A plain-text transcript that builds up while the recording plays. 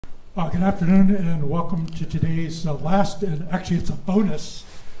Good afternoon and welcome to today's last, and actually it's a bonus,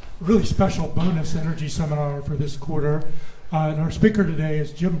 really special bonus energy seminar for this quarter. And our speaker today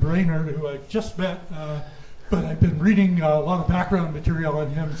is Jim Brainard, who I just met, but I've been reading a lot of background material on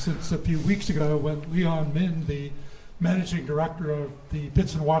him since a few weeks ago when Leon Min, the managing director of the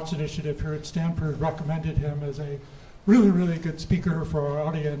Bits and Watts initiative here at Stanford, recommended him as a really, really good speaker for our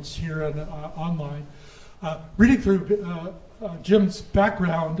audience here and online. Reading through Jim's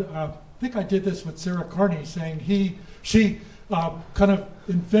background, I think I did this with Sarah Carney, saying she kind of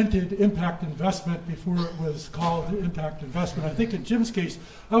invented impact investment before it was called impact investment. I think in Jim's case,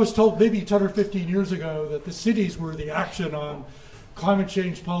 I was told maybe 10 or 15 years ago that the cities were the action on climate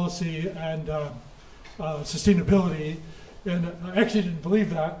change policy and sustainability, and I actually didn't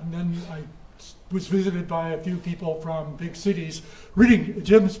believe that. And then I was visited by a few people from big cities. Reading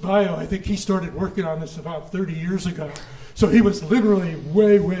Jim's bio, I think he started working on this about 30 years ago. So he was literally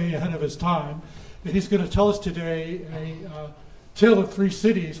way, way ahead of his time. And he's going to tell us today a tale of three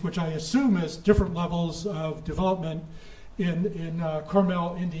cities, which I assume is different levels of development in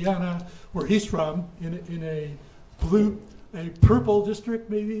Carmel, Indiana, where he's from, in a purple district,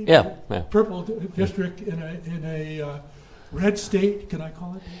 maybe? Yeah. Purple district in a red state, can I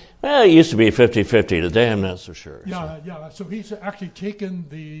call it? Well, it used to be 50-50. Today, I'm not so sure. Yeah. So he's actually taken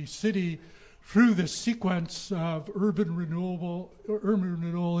the city through this sequence of urban renewal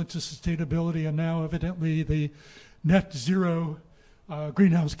into sustainability, and now evidently the net zero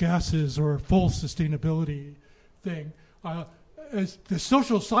greenhouse gases or full sustainability thing. As the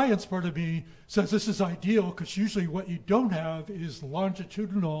social science part of me says this is ideal, because usually what you don't have is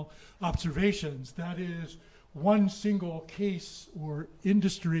longitudinal observations. That is one single case or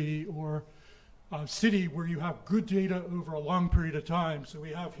industry or city where you have good data over a long period of time. So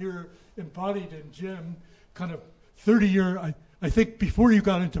we have here embodied in Jim kind of 30-year, I think before you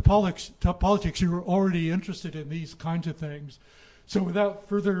got into politics, you were already interested in these kinds of things. So without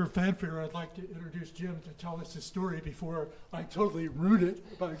further fanfare, I'd like to introduce Jim to tell us his story before I totally ruin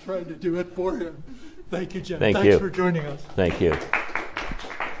it by trying to do it for him. Thank you, Jim. Thanks for joining us. Thank you.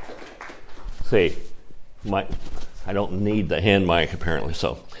 See, I don't need the hand mic apparently.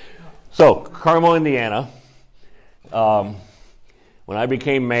 So Carmel, Indiana. When I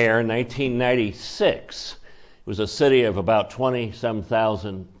became mayor in 1996, it was a city of about 20-some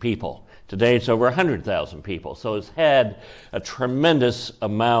thousand people. Today it's over 100,000 people. So it's had a tremendous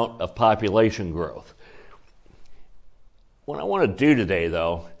amount of population growth. What I want to do today,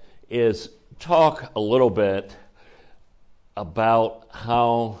 though, is talk a little bit about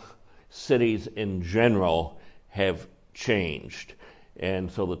how cities in general have changed. And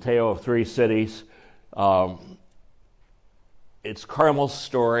so the tale of three cities, it's Carmel's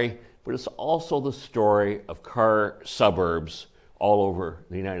story, but it's also the story of car suburbs all over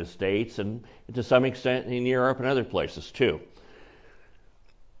the United States and to some extent in Europe and other places too.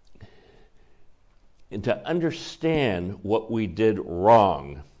 And to understand what we did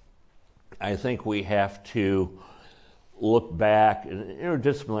wrong, I think we have to look back in an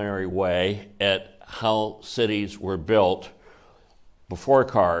interdisciplinary way at how cities were built before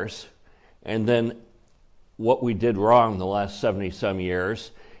cars, and then what we did wrong the last 70-some years,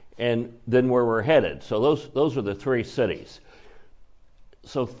 and then where we're headed. So those are the three cities.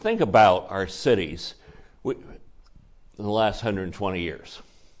 So think about our cities in the last 120 years.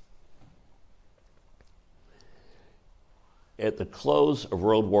 At the close of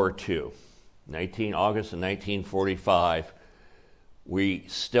World War II, August of 1945, we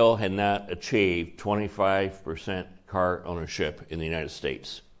still had not achieved 25% car ownership in the United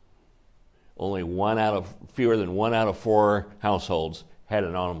States. Only fewer than 1 out of 4 households had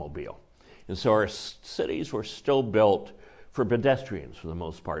an automobile. And so our cities were still built for pedestrians for the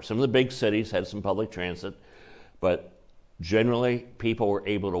most part. Some of the big cities had some public transit, but generally people were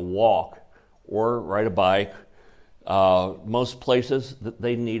able to walk or ride a bike most places that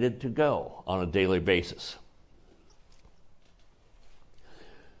they needed to go on a daily basis.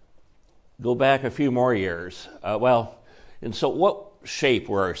 Go back a few more years. And so what shape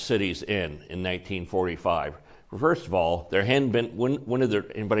were our cities in 1945? First of all, there hadn't been, when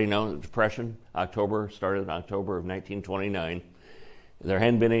did anybody know the Depression? Started in October of 1929. There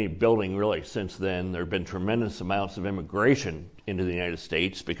hadn't been any building really since then. There have been tremendous amounts of immigration into the United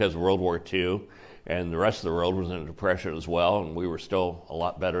States because of World War II, and the rest of the world was in a depression as well, and we were still a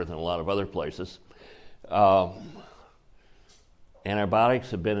lot better than a lot of other places.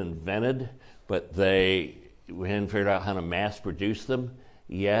 Antibiotics have been invented, but we hadn't figured out how to mass produce them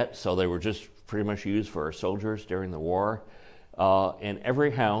yet, so they were just pretty much used for our soldiers during the war. And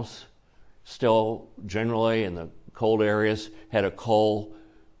every house, still generally in the cold areas, had a coal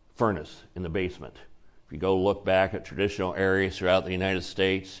furnace in the basement. If you go look back at traditional areas throughout the United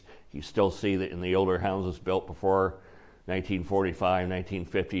States, you still see that in the older houses built before 1945,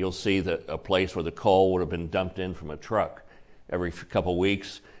 1950, you'll see that a place where the coal would have been dumped in from a truck every couple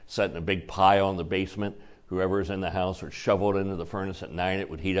weeks, set in a big pile in the basement. Whoever's in the house would shovel it into the furnace at night.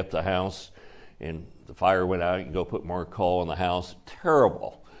 It would heat up the house, and the fire went out. You could go put more coal in the house.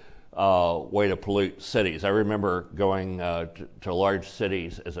 Terrible way to pollute cities. I remember going to large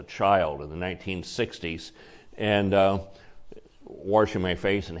cities as a child in the 1960s and washing my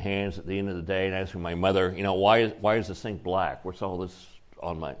face and hands at the end of the day and asking my mother, why is this thing black? What's all this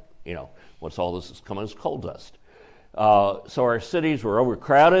on my, what's all this is coming? It's coal dust. So our cities were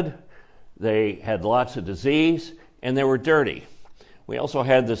overcrowded. They had lots of disease, and they were dirty. We also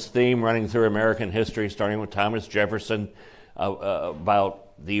had this theme running through American history, starting with Thomas Jefferson, about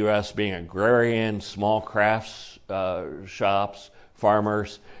the U.S. being agrarian, small crafts shops,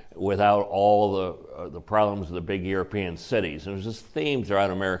 farmers, without all the problems of the big European cities. And there's this theme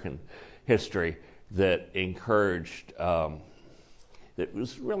throughout American history that encouraged, that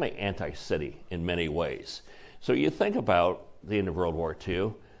was really anti-city in many ways. So you think about the end of World War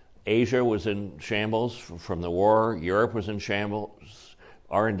II, Asia was in shambles from the war, Europe was in shambles,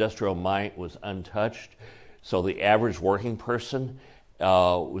 our industrial might was untouched, so the average working person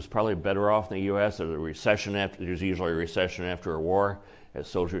was probably better off in the U.S. There's usually a recession after a war as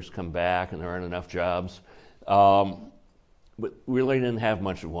soldiers come back and there aren't enough jobs. But we really didn't have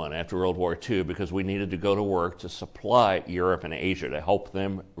much of one after World War II because we needed to go to work to supply Europe and Asia to help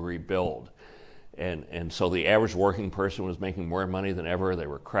them rebuild. And so the average working person was making more money than ever. They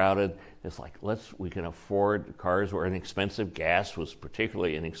were crowded. It's like, we can afford, cars were inexpensive, gas was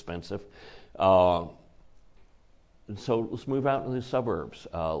particularly inexpensive. And so let's move out into the suburbs.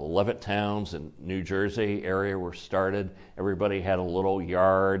 Levittowns in New Jersey area were started. Everybody had a little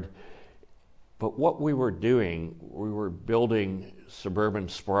yard. But what we were doing, we were building suburban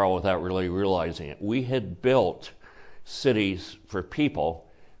sprawl without really realizing it. We had built cities for people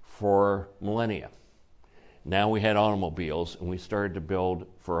for millennia. Now we had automobiles, and we started to build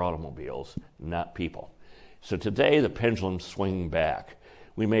for automobiles, not people. So today the pendulum's swinging back.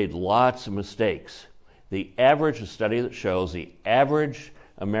 We made lots of mistakes. A study that shows the average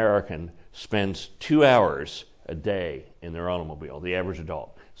American spends 2 hours a day in their automobile. The average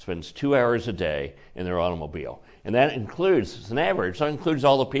adult spends 2 hours a day in their automobile. And that includes, it's an average, that includes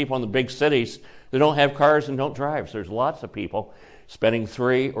all the people in the big cities that don't have cars and don't drive. So there's lots of people spending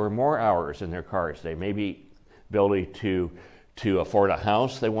 3 or more hours in their cars. They may be ability to afford a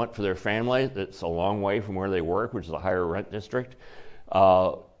house they want for their family that's a long way from where they work, which is a higher rent district.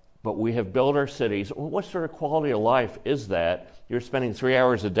 But we have built our cities. Well, what sort of quality of life is that? You're spending 3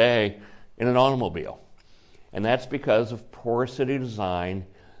 hours a day in an automobile. And that's because of poor city design.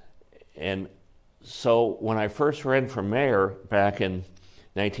 And so when I first ran for mayor back in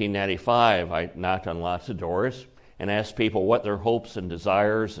 1995, I knocked on lots of doors and asked people what their hopes and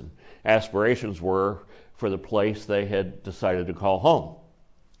desires and aspirations were for the place they had decided to call home.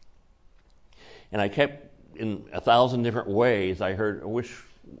 And I kept, in 1,000 different ways, I heard, I wish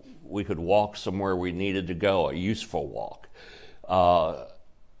we could walk somewhere we needed to go, a useful walk. I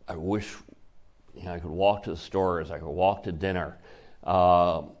wish I could walk to the stores, I could walk to dinner.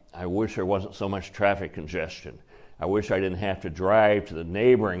 I wish there wasn't so much traffic congestion. I wish I didn't have to drive to the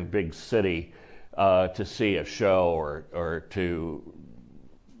neighboring big city to see a show or to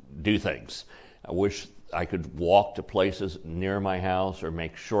do things. I wish I could walk to places near my house or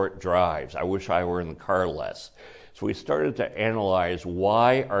make short drives. I wish I were in the car less. So we started to analyze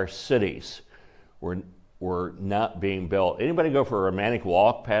why our cities were not being built. Anybody go for a romantic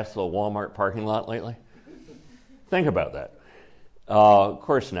walk past the Walmart parking lot lately? Think about that. Of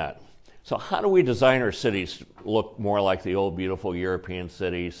course not. So how do we design our cities to look more like the old beautiful European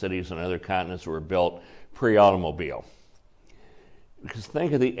cities on other continents that were built pre-automobile? Because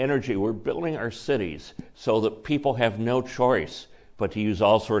think of the energy. We're building our cities so that people have no choice but to use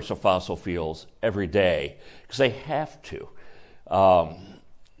all sorts of fossil fuels every day because they have to.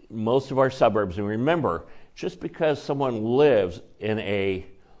 Most of our suburbs, and remember, just because someone lives in a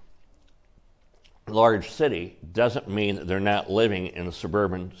large city doesn't mean that they're not living in a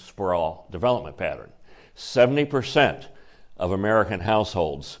suburban sprawl development pattern. 70% of American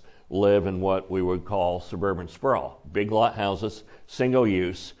households live in what we would call suburban sprawl. Big lot houses, single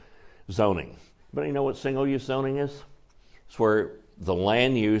use zoning. Anybody know what single use zoning is? It's where the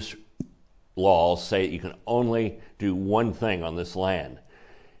land use laws say you can only do one thing on this land.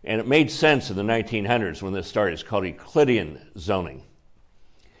 And it made sense in the 1900s when this started. It's called Euclidean zoning.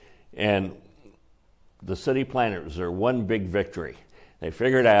 And the city planners are one big victory. They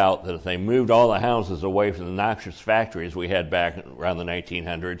figured out that if they moved all the houses away from the noxious factories we had back around the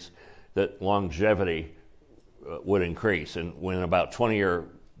 1900s, that longevity would increase. And within about 20-year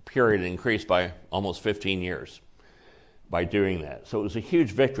period, it increased by almost 15 years by doing that. So it was a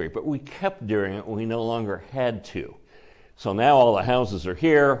huge victory, but we kept doing it when we no longer had to. So now all the houses are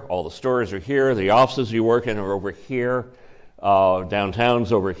here, all the stores are here, the offices you work in are over here,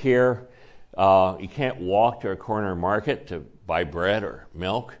 downtown's over here. You can't walk to a corner market to buy bread or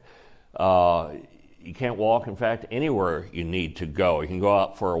milk. You can't walk, in fact, anywhere you need to go. You can go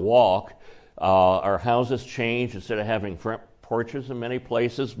out for a walk. Our houses changed. Instead of having front porches in many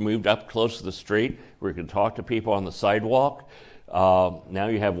places, moved up close to the street where you can talk to people on the sidewalk. Now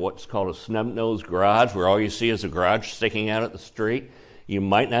you have what's called a snub-nosed garage, where all you see is a garage sticking out at the street. You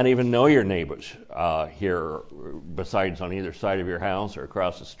might not even know your neighbors here, besides on either side of your house or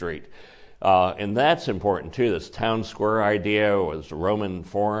across the street. And that's important too. This town square idea was the Roman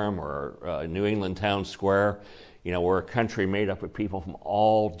Forum or New England Town Square. You know, we're a country made up of people from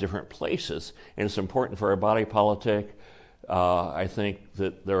all different places, and it's important for our body politic. I think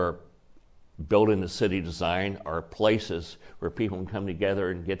that there are, built into city design, are places where people can come together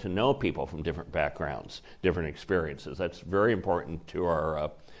and get to know people from different backgrounds, different experiences. That's very important to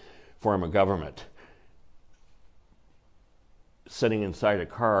our form of government. Sitting inside a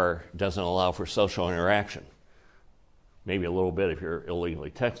car doesn't allow for social interaction. Maybe a little bit if you're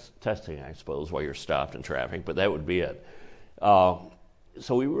illegally testing, I suppose, while you're stopped in traffic, but that would be it.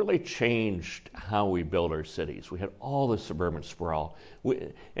 So we really changed how we build our cities. We had all this suburban sprawl.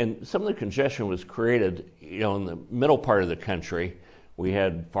 And some of the congestion was created, you know, in the middle part of the country. We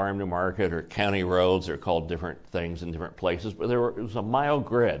had farm to market or county roads. They're called different things in different places, but it was a mile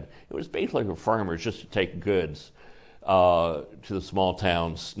grid. It was basically for farmers just to take goods to the small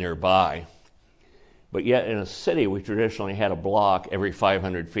towns nearby. But yet in a city, we traditionally had a block every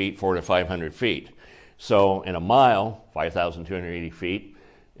 500 feet, 400 to 500 feet. So in a mile, 5,280 feet,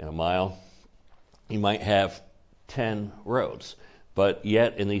 in a mile, you might have 10 roads. But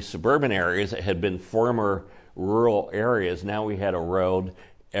yet in these suburban areas that had been former rural areas, now we had a road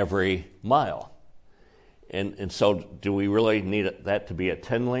every mile. And so do we really need that to be a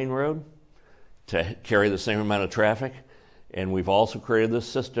 10-lane road to carry the same amount of traffic? And we've also created this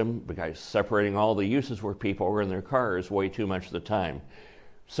system by separating all the uses where people are in their cars way too much of the time.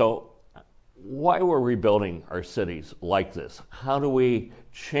 So why were we building our cities like this? How do we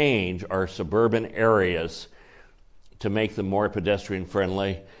change our suburban areas to make them more pedestrian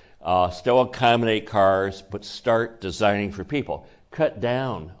friendly, still accommodate cars, but start designing for people? Cut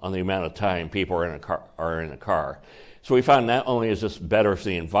down on the amount of time people are in a car. So we found not only is this better for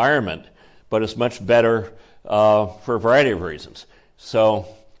the environment, but it's much better for a variety of reasons. So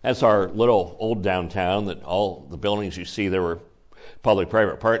that's our little old downtown, that all the buildings you see there were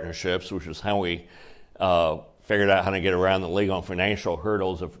public-private partnerships, which is how we figured out how to get around the legal and financial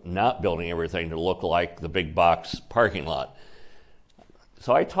hurdles of not building everything to look like the big box parking lot.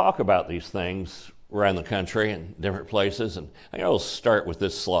 So I talk about these things around the country in different places, and I'm going to start with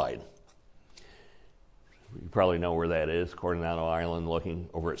this slide. You probably know where that is, Coronado Island, looking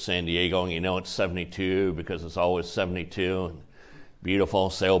over at San Diego, and you know it's 72 because it's always 72, and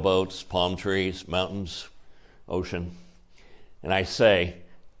beautiful sailboats, palm trees, mountains, ocean. And I say,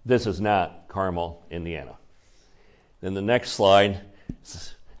 this is not Carmel, Indiana. Then the next slide,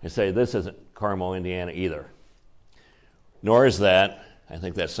 I say, this isn't Carmel, Indiana either. Nor is that, I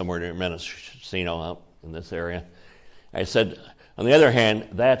think that's somewhere near Mendocino out in this area. I said, on the other hand,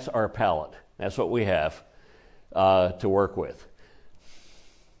 that's our palette. That's what we have to work with.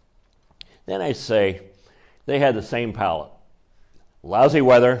 Then I say, they had the same palette. Lousy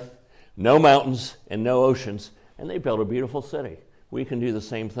weather, no mountains, and no oceans, and they built a beautiful city. We can do the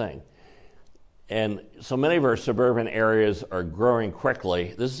same thing. And so many of our suburban areas are growing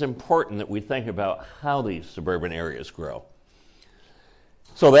quickly. This is important that we think about how these suburban areas grow.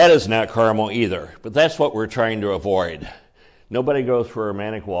 So that is not Carmel either, but that's what we're trying to avoid. Nobody goes for a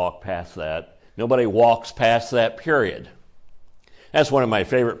romantic walk past that. Nobody walks past that, period. That's one of my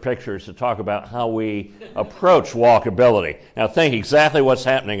favorite pictures to talk about how we approach walkability. Now think exactly what's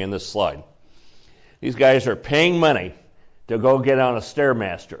happening in this slide. These guys are paying money to go get on a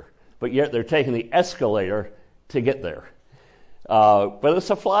Stairmaster, but yet they're taking the escalator to get there. But it's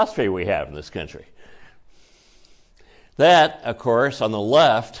a philosophy we have in this country. That, of course, on the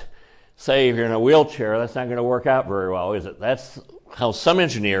left, say if you're in a wheelchair, that's not going to work out very well, is it? That's how some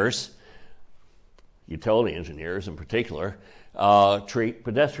engineers, utility engineers in particular, treat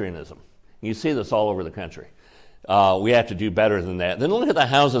pedestrianism. You see this all over the country. We have to do better than that. Then look at the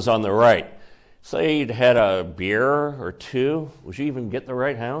houses on the right. say you'd had a beer or two, would you even get the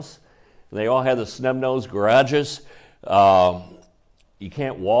right house? They all had the snub-nosed garages. You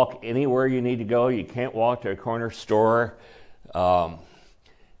can't walk anywhere you need to go. You can't walk to a corner store. That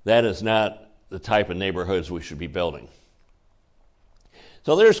is not the type of neighborhoods we should be building.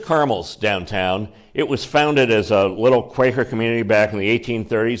 So there's Carmel's downtown. It was founded as a little Quaker community back in the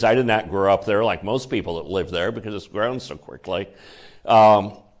 1830s. I did not grow up there like most people that live there because it's grown so quickly.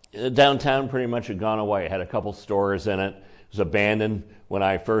 Downtown pretty much had gone away. It had a couple stores in it. It was abandoned. When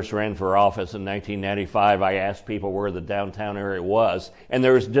I first ran for office in 1995, I asked people where the downtown area was, and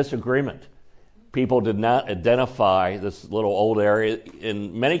there was disagreement. People did not identify this little old area,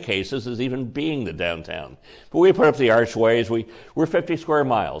 in many cases, as even being the downtown. But we put up the archways. We're 50 square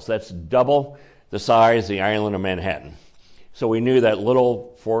miles. That's double the size of the island of Manhattan. So we knew that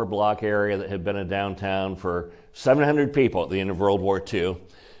little 4-block area that had been a downtown for 700 people at the end of World War II,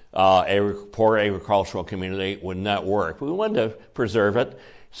 a poor agricultural community, would not work. We wanted to preserve it,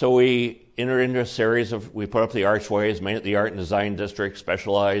 so we entered into a series of, we put up the archways, made it the art and design district,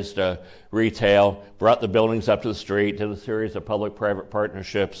 specialized retail, brought the buildings up to the street, did a series of public-private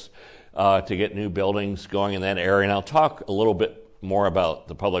partnerships to get new buildings going in that area. And I'll talk a little bit more about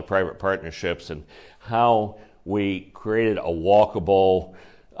the public-private partnerships and how we created a walkable,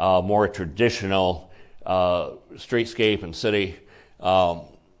 more traditional streetscape and city,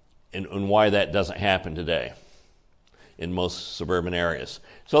 and why that doesn't happen today in most suburban areas.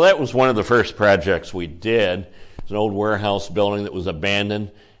 So that was one of the first projects we did. It's an old warehouse building that was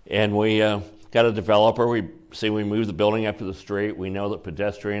abandoned, and we got a developer. We moved the building up to the street. We know that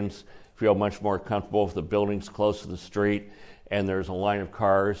pedestrians feel much more comfortable if the building's close to the street and there's a line of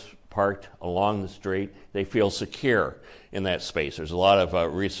cars parked along the street. They feel secure in that space. There's a lot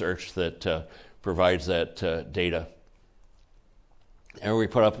of research that provides that data. And we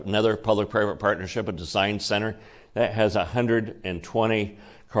put up another public-private partnership, a design center that has a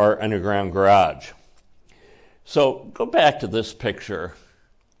 120-car underground garage. So go back to this picture,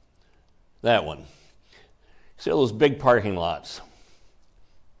 that one. See all those big parking lots?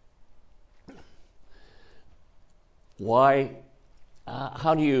 Why?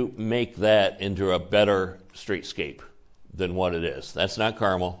 How do you make that into a better streetscape than what it is? That's not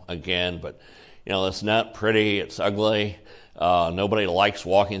Carmel, again, but it's not pretty, it's ugly. Nobody likes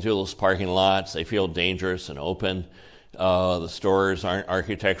walking through those parking lots. They feel dangerous and open. The stores aren't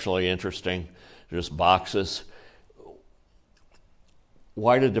architecturally interesting. They're just boxes.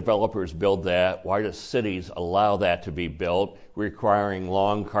 Why do developers build that? Why do cities allow that to be built, requiring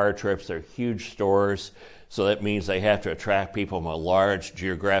long car trips? They're huge stores, so that means they have to attract people from a large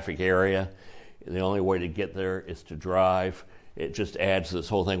geographic area. The only way to get there is to drive. It just adds to this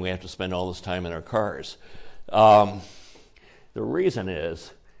whole thing. We have to spend all this time in our cars. The reason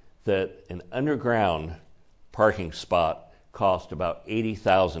is that an underground parking spot cost about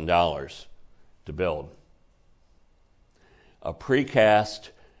 $80,000 to build. A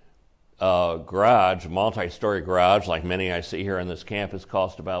precast garage, multi-story garage, like many I see here on this campus,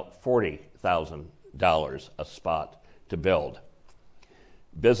 cost about $40,000 a spot to build.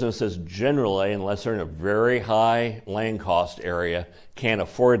 Businesses generally, unless they're in a very high land cost area, can't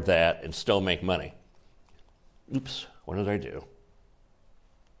afford that and still make money. Oops, what did I do?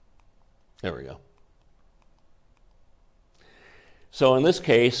 There we go. So in this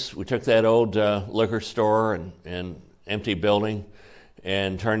case, we took that old liquor store and empty building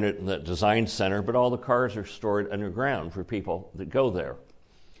and turned it into the design center, but all the cars are stored underground for people that go there.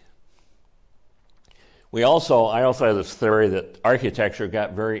 I also have this theory that architecture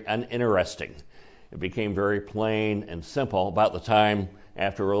got very uninteresting. It became very plain and simple about the time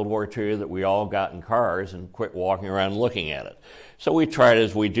after World War II that we all got in cars and quit walking around looking at it. So we tried,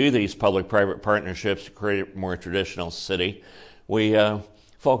 as we do these public-private partnerships to create a more traditional city, we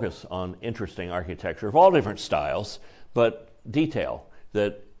focus on interesting architecture of all different styles, but detail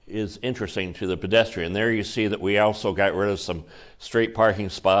that is interesting to the pedestrian. There you see that we also got rid of some street parking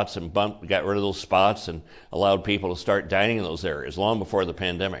spots and got rid of those spots and allowed people to start dining in those areas long before the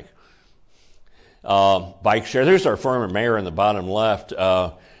pandemic. Bike share. There's our former mayor in the bottom left.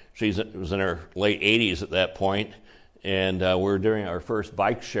 She was in her late 80s at that point, and we were doing our first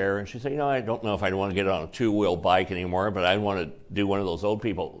bike share, and she said, I don't know if I'd want to get on a 2-wheel bike anymore, but I want to do one of those old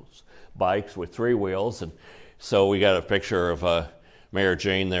people's bikes with 3 wheels. And so we got a picture of Mayor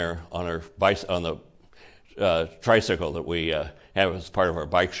Jane there on her on the tricycle that we have as part of our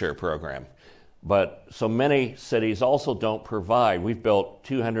bike share program. But so many cities also don't provide. We've built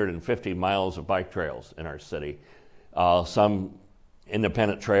 250 miles of bike trails in our city. Some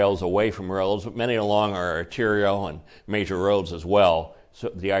independent trails away from roads, but many along our arterial and major roads as well So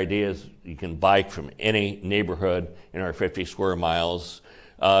the idea is you can bike from any neighborhood in our 50 square miles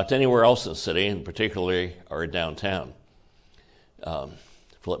to anywhere else in the city, and particularly our downtown.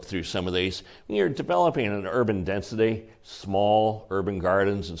 Flip through some of these. When you're developing an urban density, small urban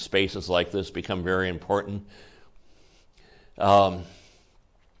gardens and spaces like this become very important. The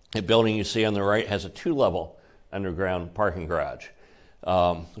building you see on the right has a 2-level underground parking garage.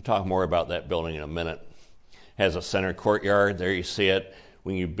 We'll talk more about that building in a minute. Has a center courtyard. There you see it.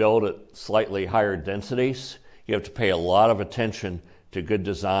 When you build at slightly higher densities, you have to pay a lot of attention to good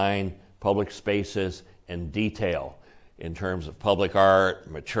design, public spaces, and detail in terms of public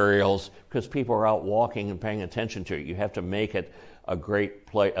art, materials, because people are out walking and paying attention to it. You have to make it a great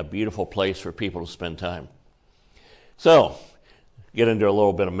place, a beautiful place for people to spend time. So, get into a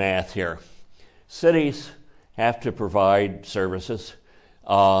little bit of math here. Cities have to provide services.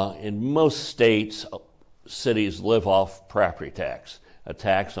 In most states, cities live off property tax, a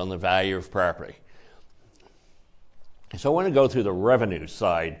tax on the value of property. So I want to go through the revenue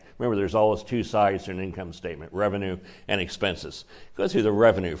side. Remember, there's always two sides to an income statement, revenue and expenses. Go through the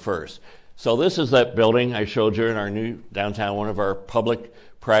revenue first. So this is that building I showed you in our new downtown, one of our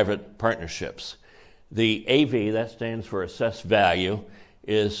public-private partnerships. The AV, that stands for assessed value,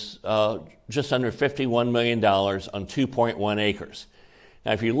 is just under $51 million on 2.1 acres.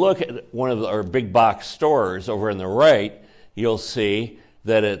 Now, if you look at one of our big box stores over on the right, you'll see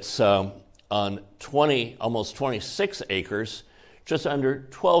that it's on almost 26 acres, just under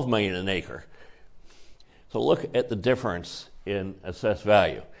 $12 million an acre. So look at the difference in assessed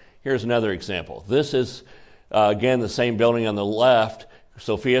value. Here's another example. This is, again, the same building on the left,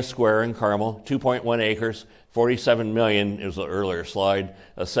 Sophia Square in Carmel, 2.1 acres, 47 million, it was the earlier slide,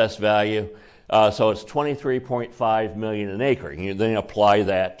 assessed value. So it's 23.5 million an acre. You then apply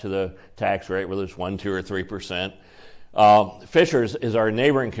that to the tax rate, whether it's 1%, 2%, or 3%. Fishers is our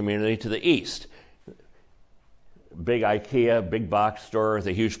neighboring community to the east. Big IKEA, big box store with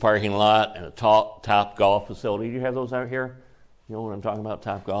a huge parking lot and a top golf facility. Do you have those out here? You know what I'm talking about,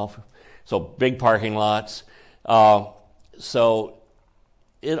 Top Golf? So big parking lots. So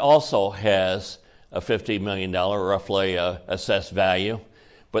it also has a $50 million roughly assessed value.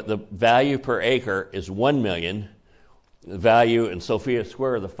 But the value per acre is $1 million. The value in Sophia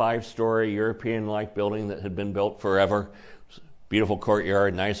Square, the 5-story European-like building that had been built forever, beautiful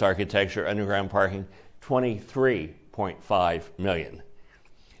courtyard, nice architecture, underground parking, $23.5 million.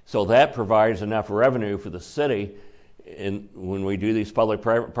 So that provides enough revenue for the city. And when we do these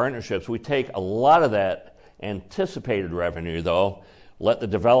public-private partnerships, we take a lot of that anticipated revenue, though, let the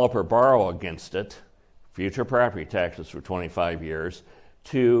developer borrow against it, future property taxes for 25 years,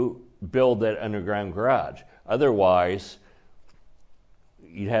 to build that underground garage. Otherwise,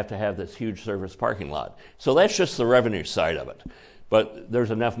 you'd have to have this huge service parking lot. So that's just the revenue side of it. But there's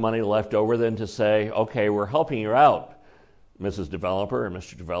enough money left over then to say, okay, we're helping you out, Mrs. Developer and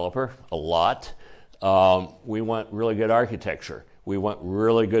Mr. Developer, a lot. We want really good architecture. We want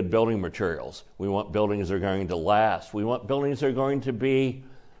really good building materials. We want buildings that are going to last. We want buildings that are going to be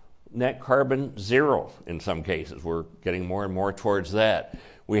net carbon zero in some cases. We're getting more and more towards that.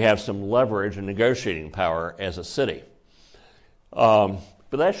 We have some leverage and negotiating power as a city. But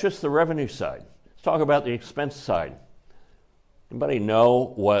that's just the revenue side. Let's talk about the expense side. Anybody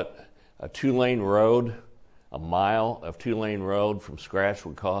know what a 2-lane road, a mile of 2-lane road from scratch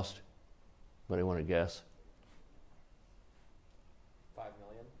would cost? Anybody want to guess? $5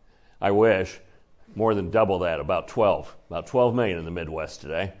 million? I wish. More than double that, about 12 million in the Midwest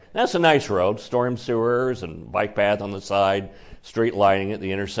today. That's a nice road, storm sewers and bike path on the side, street lighting at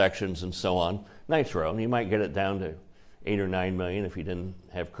the intersections and so on. Nice road. You might get it down to 8 or 9 million if you didn't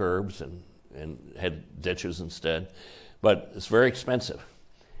have curbs and had ditches instead. But it's very expensive.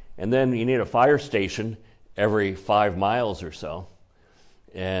 And then you need a fire station every 5 miles or so.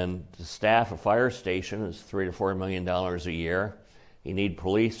 And to staff a fire station is $3 to $4 million a year. You need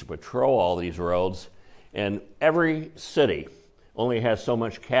police to patrol all these roads. And every city only has so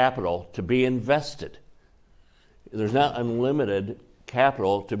much capital to be invested. There's not unlimited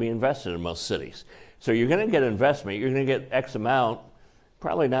capital to be invested in most cities. So you're going to get investment. You're going to get X amount,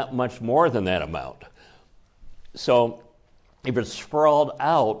 probably not much more than that amount. So if it's sprawled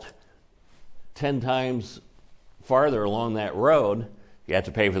out 10 times farther along that road, you have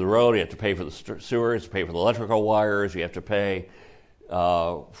to pay for the road, you have to pay for the sewers, you have to pay for the electrical wires, you have to pay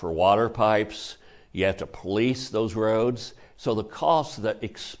for water pipes, you have to police those roads. So the cost, the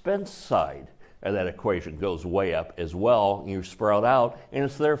expense side of that equation goes way up as well. You're sprawled out, and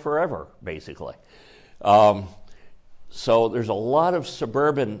it's there forever, basically. So there's a lot of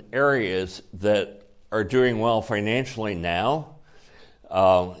suburban areas that are doing well financially now.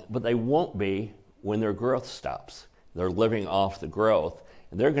 but they won't be when their growth stops. They're living off the growth.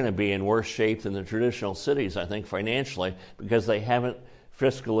 And they're going to be in worse shape than the traditional cities, I think, financially, because they haven't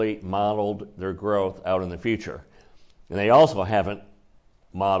fiscally modeled their growth out in the future. And they also haven't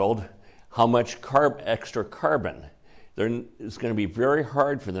modeled how much extra carbon. It's going to be very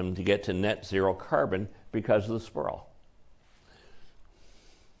hard for them to get to net zero carbon because of the sprawl.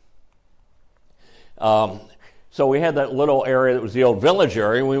 So we had that little area that was the old village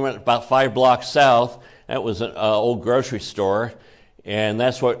area. We went about 5 blocks south. That was an old grocery store, and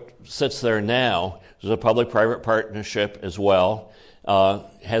that's what sits there now. There's a public-private partnership as well.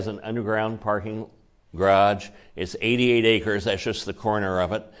 Has an underground parking garage. It's 88 acres. That's just the corner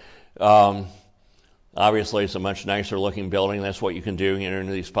of it. Obviously, it's a much nicer looking building. That's what you can do, enter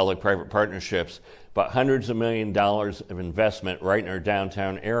into these public-private partnerships. But hundreds of $millions of investment right in our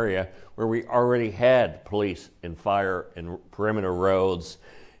downtown area where we already had police and fire and perimeter roads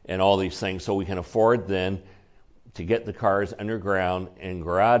and all these things. So we can afford then to get the cars underground in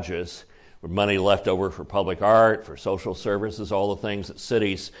garages with money left over for public art, for social services, all the things that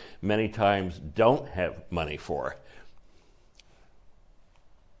cities many times don't have money for.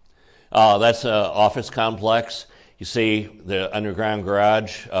 That's an office complex. You see the underground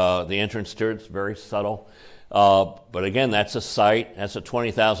garage, the entrance to it's very subtle. But again, that's a site. That's a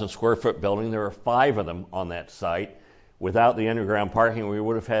 20,000 square foot building. There are 5 of them on that site. Without the underground parking, we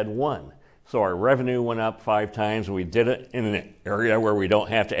would have had 1. So our revenue went up 5 times, and we did it in an area where we don't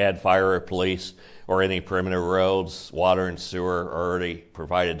have to add fire or police or any perimeter roads. Water and sewer are already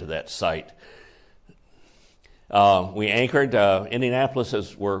provided to that site. We anchored Indianapolis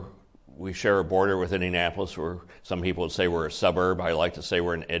as we share a border with Indianapolis, where some people would say we're a suburb. I like to say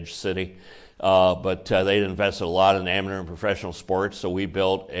we're an edge city. But they'd invested a lot in amateur and professional sports, so we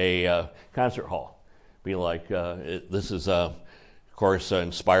built a concert hall. This is, of course,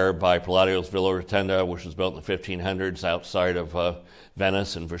 inspired by Palladio's Villa Rotunda, which was built in the 1500s outside of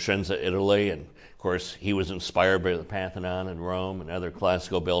Venice and Vicenza, Italy. And, of course, he was inspired by the Parthenon in Rome and other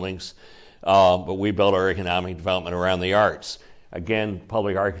classical buildings. But we built our economic development around the arts. Again,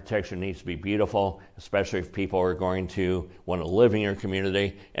 public architecture needs to be beautiful, especially if people are going to want to live in your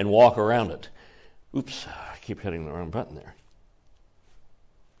community and walk around it. Oops, I keep hitting the wrong button there.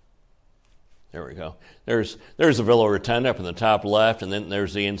 There we go. There's the Villa Rotunda up in the top left, and then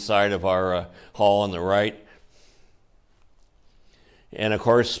there's the inside of our hall on the right. And, of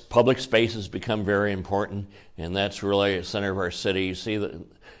course, public spaces become very important, and that's really the center of our city. You see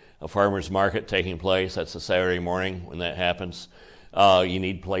a farmer's market taking place. That's a Saturday morning when that happens. You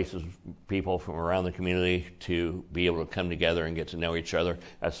need places, people from around the community to be able to come together and get to know each other,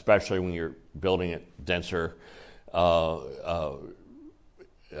 especially when you're building a denser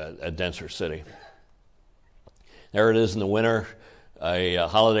city. There it is in the winter, a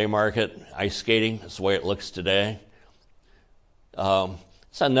holiday market, ice skating. That's the way it looks today.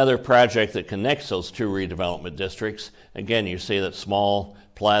 It's another project that connects those 2 redevelopment districts. Again, you see that small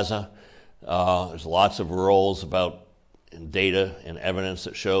plaza. There's lots of rules about data and evidence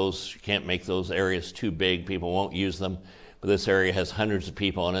that shows you can't make those areas too big. People won't use them. But this area has hundreds of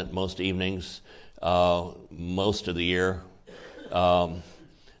people in it most evenings, most of the year.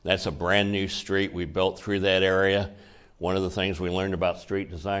 That's a brand new street we built through that area. One of the things we learned about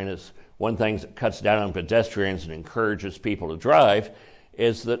street design is one thing that cuts down on pedestrians and encourages people to drive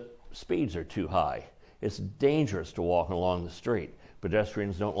is that speeds are too high. It's dangerous to walk along the street.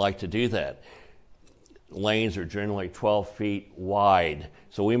 Pedestrians don't like to do that. Lanes are generally 12 feet wide.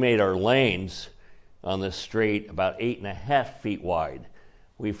 So we made our lanes on this street about 8.5 feet wide.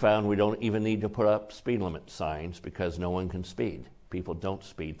 We found we don't even need to put up speed limit signs because no one can speed. People don't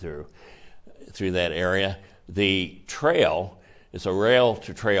speed through that area. The trail is a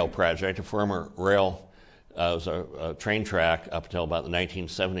rail-to-trail project. A former rail was a train track up until about the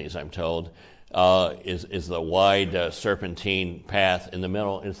 1970s, I'm told. Is the wide serpentine path in the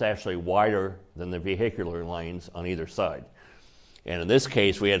middle. It's actually wider than the vehicular lanes on either side. And in this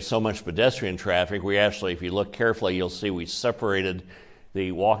case, we had so much pedestrian traffic, we actually, if you look carefully, you'll see we separated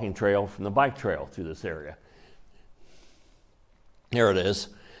the walking trail from the bike trail through this area. Here it is.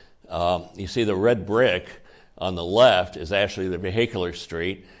 You see the red brick on the left is actually the vehicular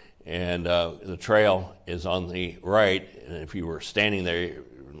street, and the trail is on the right. And if you were standing there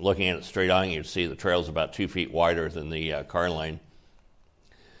looking at it straight on, you'd see the trail's about 2 feet wider than the car lane.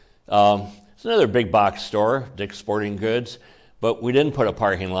 It's another big box store, Dick's Sporting Goods, but we didn't put a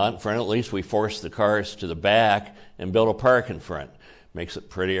parking lot in front. At least we forced the cars to the back and built a park in front. Makes it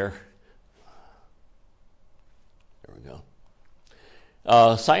prettier. There we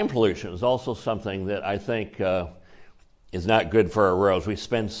go. Sign pollution is also something that I think is not good for our roads. We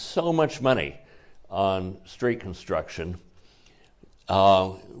spend so much money on street construction.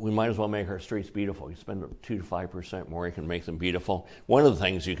 We might as well make our streets beautiful. You spend 2 to 5% more, you can make them beautiful. One of the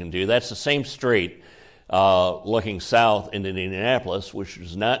things you can do, that's the same street looking south into Indianapolis, which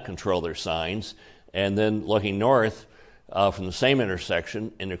does not control their signs, and then looking north from the same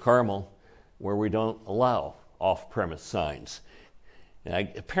intersection into Carmel, where we don't allow off-premise signs. And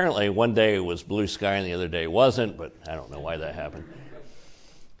apparently one day it was blue sky and the other day it wasn't, but I don't know why that happened.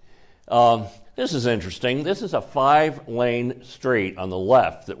 This is interesting. This is a 5-lane street on the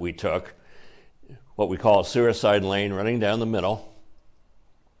left that we took, what we call a suicide lane, running down the middle.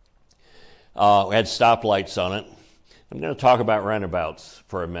 We had stoplights on it. I'm going to talk about roundabouts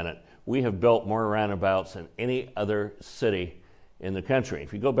for a minute. We have built more roundabouts than any other city in the country.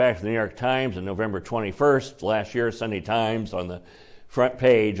 If you go back to the New York Times on November 21st, last year, Sunday Times, on the front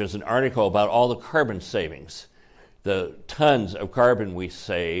page, there's an article about all the carbon savings, the tons of carbon we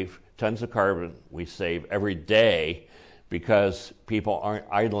save every day because people aren't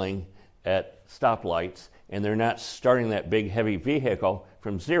idling at stoplights and they're not starting that big heavy vehicle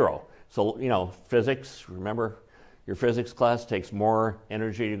from zero. So, you know, physics, remember your physics class takes more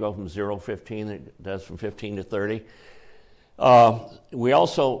energy to go from 0 to 15 than it does from 15 to 30. We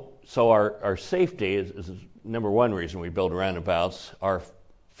also, so our safety is number one reason we build roundabouts. Our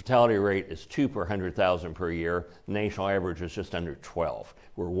fatality rate is 2 per 100,000 per year. The national average is just under 12.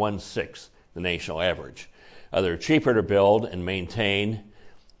 We're 1/6 the national average. They're cheaper to build and maintain,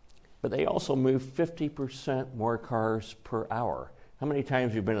 but they also move 50% more cars per hour. How many times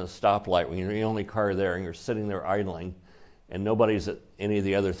have you been at a stoplight when you're the only car there and you're sitting there idling and nobody's at any of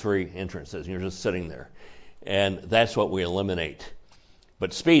the other 3 entrances and you're just sitting there? And that's what we eliminate.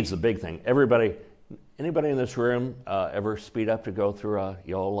 But speed's the big thing. Anybody in this room ever speed up to go through a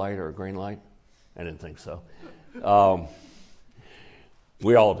yellow light or a green light? I didn't think so.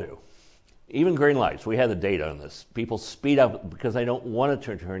 We all do. Even green lights, we had the data on this. People speed up because they don't want it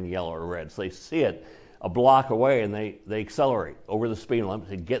to turn yellow or red. So they see it a block away and they accelerate over the speed limit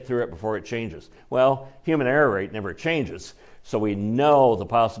to get through it before it changes. Well, human error rate never changes. So we know the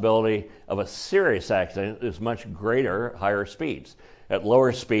possibility of a serious accident is much greater, higher speeds. At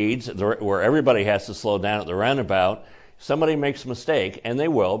lower speeds, where everybody has to slow down at the roundabout, somebody makes a mistake, and they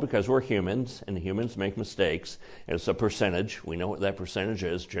will because we're humans, and humans make mistakes. It's a percentage. We know what that percentage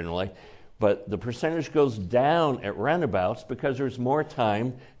is generally. But the percentage goes down at roundabouts because there's more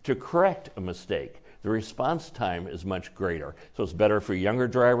time to correct a mistake. The response time is much greater. So it's better for younger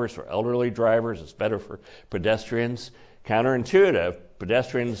drivers, for elderly drivers. It's better for pedestrians. Counterintuitive.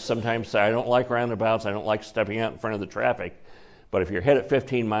 Pedestrians sometimes say, I don't like roundabouts. I don't like stepping out in front of the traffic. But if you're hit at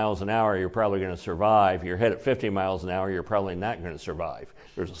 15 miles an hour, you're probably going to survive. If you're hit at 50 miles an hour, you're probably not going to survive.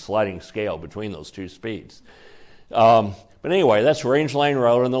 There's a sliding scale between those 2 speeds. But anyway, that's Range Lane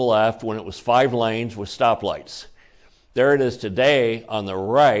Road on the left when it was 5 lanes with stoplights. There it is today on the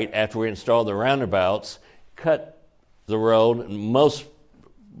right after we installed the roundabouts, cut the road, most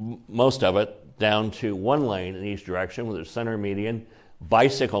of it, down to 1 lane in each direction with a center median,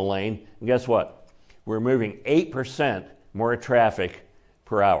 bicycle lane. And guess what? We're moving 8% more traffic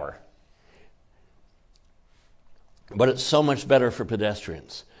per hour. But it's so much better for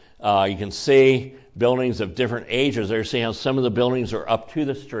pedestrians. You can see buildings of different ages there. See how some of the buildings are up to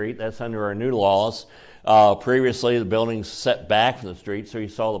the street. That's under our new laws. Previously, the buildings set back from the street, so you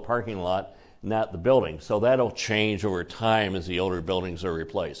saw the parking lot, not the building. So that'll change over time as the older buildings are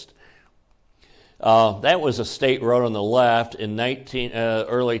replaced. That was a state road on the left. In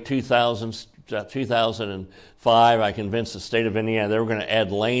early 2000s, 2005, I convinced the state of Indiana they were going to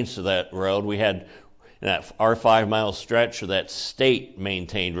add lanes to that road. We had our 5-mile stretch of that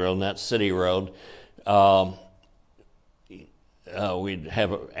state-maintained road, not city road. We'd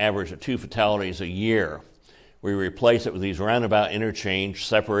have an average of 2 fatalities a year. We replaced it with these roundabout interchange,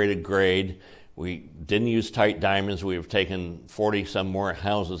 separated grade. We didn't use tight diamonds. We have taken 40-some more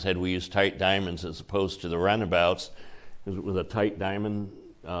houses had we used tight diamonds as opposed to the roundabouts. With a tight diamond,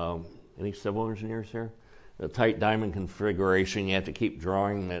 any civil engineers here? The tight diamond configuration, you have to keep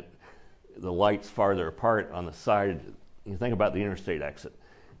drawing the lights farther apart on the side. You think about the interstate exit.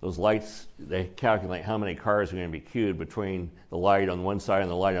 Those lights, they calculate how many cars are going to be queued between the light on one side and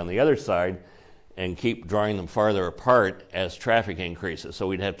the light on the other side and keep drawing them farther apart as traffic increases. So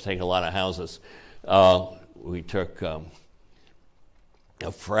we'd have to take a lot of houses. We took a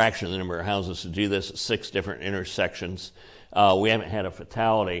fraction of the number of houses to do this at 6 different intersections. We haven't had a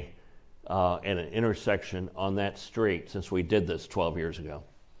fatality at an intersection on that street since we did this 12 years ago,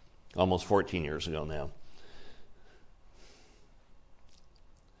 almost 14 years ago now.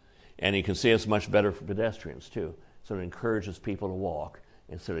 And you can see it's much better for pedestrians too. so it encourages people to walk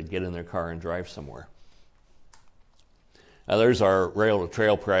instead of get in their car and drive somewhere. Now there's our rail to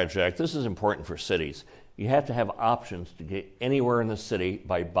trail project. This is important for cities. You have to have options to get anywhere in the city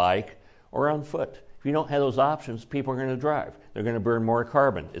by bike or on foot. If you don't have those options, people are going to drive. They're going to burn more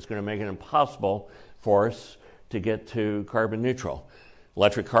carbon. It's going to make it impossible for us to get to carbon neutral.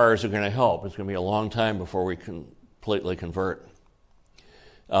 Electric cars are going to help. It's going to be a long time before we completely convert.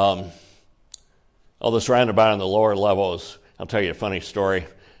 All this roundabout on the lower levels, I'll tell you a funny story.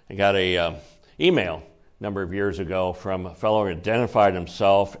 I got a email a number of years ago from a fellow who identified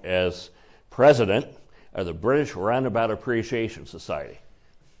himself as president of the British Roundabout Appreciation Society.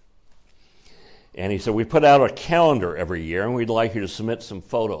 And he said, we put out a calendar every year, and we'd like you to submit some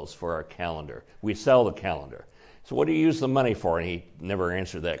photos for our calendar. We sell the calendar. So what do you use the money for? And he never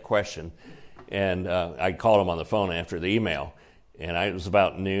answered that question. And I called him on the phone after the email. And it was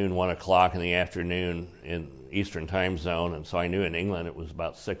about noon, 1 o'clock in the afternoon in Eastern time zone. And so I knew in England it was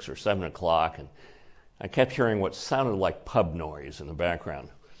about 6 or 7 o'clock. And I kept hearing what sounded like pub noise in the background.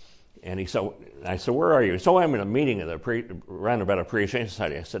 And I said, where are you? So I'm in a meeting at the Roundabout Appreciation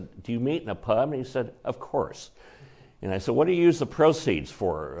Society. I said, do you meet in a pub? And he said, of course. And I said, what do you use the proceeds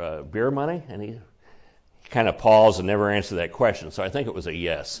for? Beer money? And he kind of paused and never answered that question. So I think it was a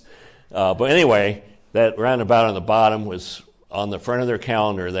yes. But anyway, that roundabout on the bottom was on the front of their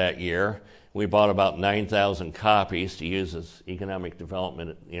calendar that year. We bought about 9,000 copies to use as economic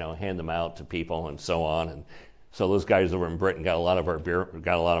development, hand them out to people and so on. And so those guys over in Britain got a lot of our beer,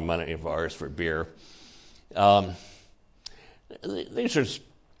 got a lot of money of ours for beer. These are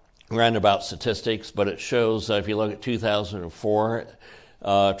roundabout statistics, but it shows if you look at 2004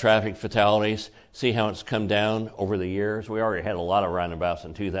 traffic fatalities, see how it's come down over the years. We already had a lot of roundabouts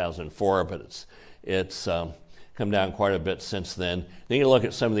in 2004, but it's come down quite a bit since then. Then you look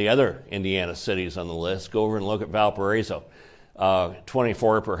at some of the other Indiana cities on the list. Go over and look at Valparaiso,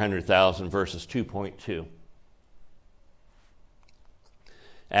 24 per 100,000 versus 2.2.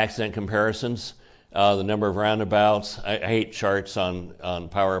 Accident comparisons, the number of roundabouts. I hate charts on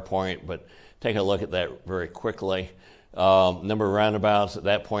PowerPoint, but take a look at that very quickly. Number of roundabouts, at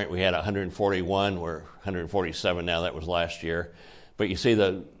that point we had 141, we're 147 now, that was last year. But you see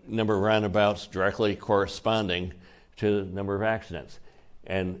the number of roundabouts directly corresponding to the number of accidents.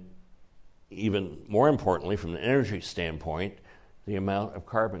 And even more importantly, from an energy standpoint, the amount of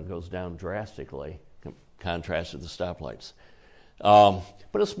carbon goes down drastically, contrast to the stoplights.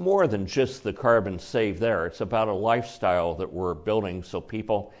 But it's more than just the carbon saved there. It's about a lifestyle that we're building so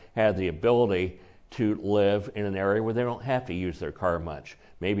people have the ability to live in an area where they don't have to use their car much.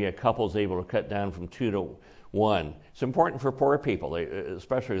 Maybe a couple's able to cut down from 2 to 1. It's important for poor people,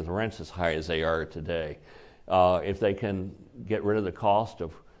 especially with rents as high as they are today. If they can get rid of the cost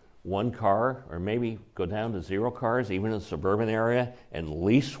of one car, or maybe go down to 0 cars, even in a suburban area, and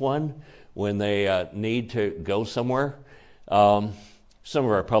lease one when they need to go somewhere. Some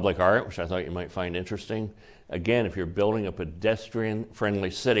of our public art, which I thought you might find interesting. Again, if you're building a pedestrian-friendly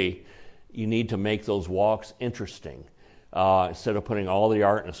city, you need to make those walks interesting. Instead of putting all the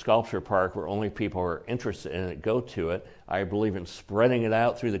art in a sculpture park where only people who are interested in it go to it, I believe in spreading it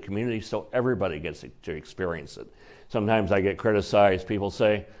out through the community so everybody gets to experience it. Sometimes I get criticized. People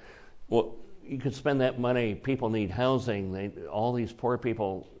say, well, you could spend that money. People need housing. All these poor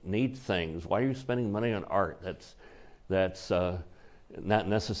people need things. Why are you spending money on art? That's not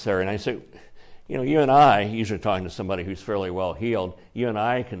necessary. And I say, you and I, usually talking to somebody who's fairly well heeled, you and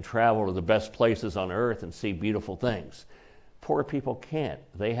I can travel to the best places on earth and see beautiful things. Poor people can't.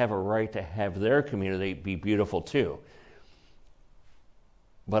 They have a right to have their community be beautiful too.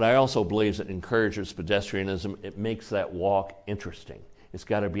 But I also believe it encourages pedestrianism. It makes that walk interesting. It's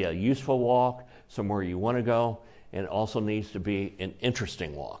got to be a useful walk, somewhere you want to go, and it also needs to be an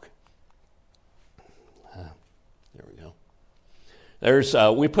interesting walk. There we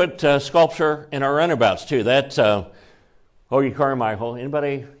go. We put sculpture in our runabouts too. That's Hoagie Carmichael.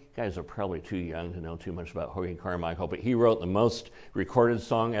 Anybody? You guys are probably too young to know too much about Hoagie Carmichael, but he wrote the most recorded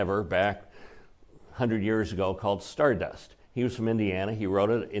song ever back 100 years ago called Stardust. He was from Indiana. He wrote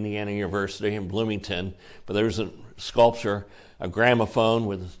it at Indiana University in Bloomington. But there's a sculpture, a gramophone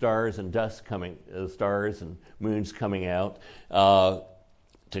with the stars and dust coming, stars and moons coming out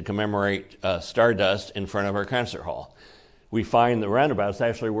to commemorate Stardust in front of our concert hall. We find the roundabouts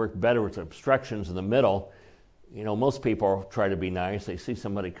actually work better with obstructions in the middle. Most people try to be nice. They see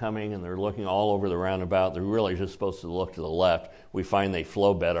somebody coming and they're looking all over the roundabout. They're really just supposed to look to the left. We find they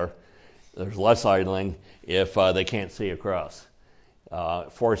flow better. There's less idling if they can't see across.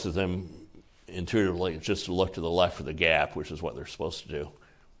 It forces them intuitively just to look to the left of the gap, which is what they're supposed to do.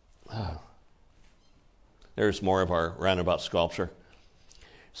 There's more of our roundabout sculpture.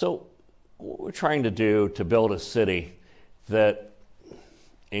 So what we're trying to do to build a city that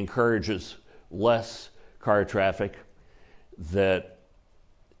encourages less car traffic, that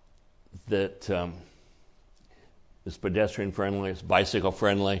is pedestrian friendly, is bicycle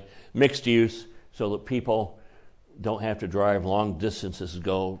friendly, mixed use, so that people don't have to drive long distances to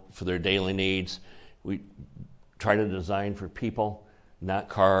go for their daily needs. We try to design for people, not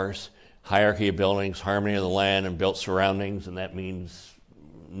cars. Hierarchy of buildings, harmony of the land and built surroundings, and that means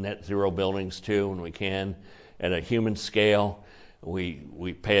net zero buildings too when we can. At a human scale, we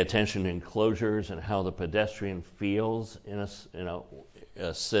pay attention to enclosures and how the pedestrian feels in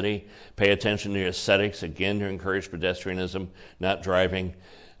a city. Pay attention to aesthetics, again, to encourage pedestrianism, not driving.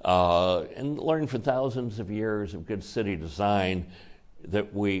 And learn from thousands of years of good city design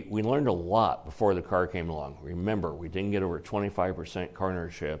that we learned a lot before the car came along. Remember, we didn't get over 25% car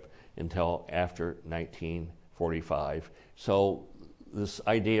ownership until after 1945. So this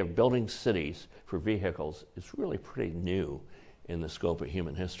idea of building cities for vehicles is really pretty new in the scope of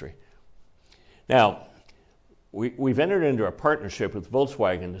human history. Now, we've entered into a partnership with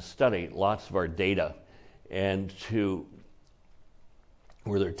Volkswagen to study lots of our data and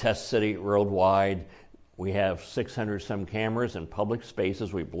we're their test city worldwide. We have 600 some cameras in public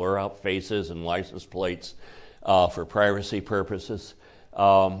spaces. We blur out faces and license plates for privacy purposes.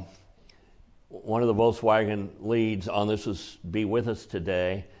 One of the Volkswagen leads on this was be with us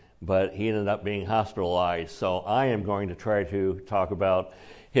today, but he ended up being hospitalized. So I am going to try to talk about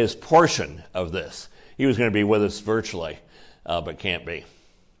his portion of this. He was going to be with us virtually, but can't be.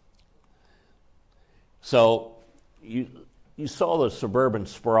 So you saw the suburban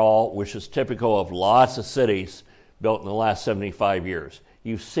sprawl, which is typical of lots of cities built in the last 75 years.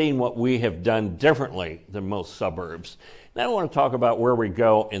 You've seen what we have done differently than most suburbs. Now I want to talk about where we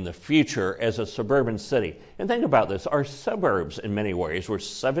go in the future as a suburban city. And think about this, our suburbs in many ways, where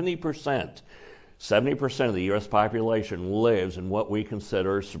 70% of the U.S. population lives in what we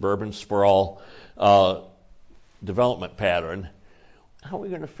consider suburban sprawl development pattern. How are we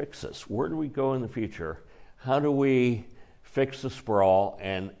going to fix this? Where do we go in the future? How do we fix the sprawl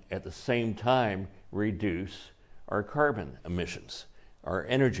and at the same time reduce our carbon emissions, our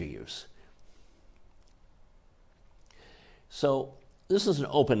energy use? So this is an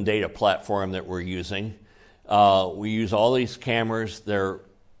open data platform that we're using. We use all these cameras.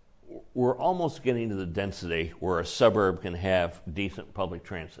 We're almost getting to the density where a suburb can have decent public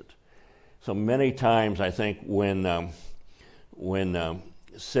transit. So many times I think when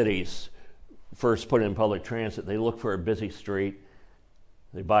cities first put in public transit, they look for a busy street,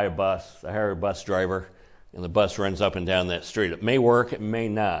 they buy a bus, they hire a bus driver, and the bus runs up and down that street. It may work, it may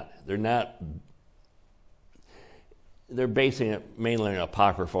not. They're basing it mainly on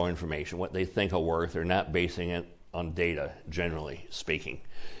apocryphal information, what they think will work. They're not basing it on data, generally speaking.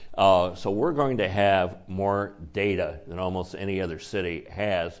 So we're going to have more data than almost any other city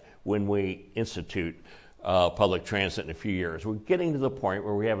has when we institute public transit in a few years. We're getting to the point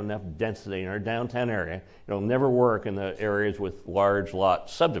where we have enough density in our downtown area. It'll never work in the areas with large lot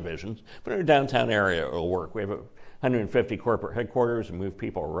subdivisions, but in our downtown area it'll work. We have 150 corporate headquarters and move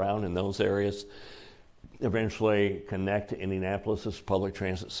people around in those areas. Eventually connect to Indianapolis's public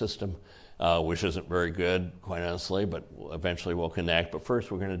transit system, which isn't very good, quite honestly, but eventually we'll connect. But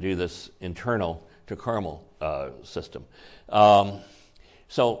first we're going to do this internal to Carmel system.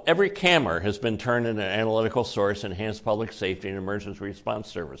 So every camera has been turned into an analytical source to enhance public safety and emergency response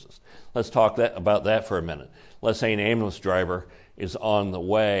services. Let's talk about that for a minute. Let's say an ambulance driver is on the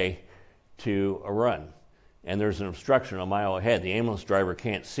way to a run, and there's an obstruction a mile ahead. The ambulance driver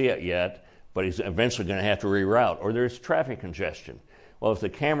can't see it yet, but he's eventually going to have to reroute, or there's traffic congestion. Well, if the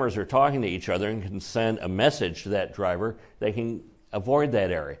cameras are talking to each other and can send a message to that driver, they can avoid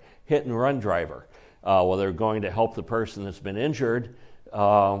that area. Hit and run driver. Well, they're going to help the person that's been injured,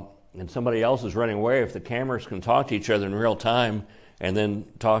 and somebody else is running away. If the cameras can talk to each other in real time and then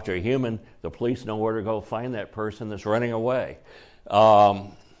talk to a human, the police know where to go find that person that's running away.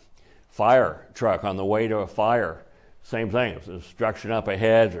 Fire truck on the way to a fire. Same thing. If there's obstruction up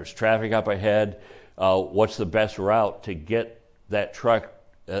ahead, there's traffic up ahead, what's the best route to get that truck,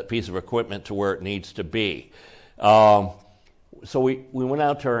 that piece of equipment to where it needs to be? So we went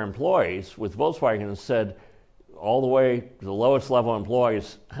out to our employees with Volkswagen and said, all the way to the lowest level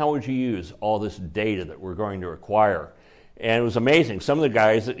employees, how would you use all this data that we're going to acquire? And it was amazing. Some of the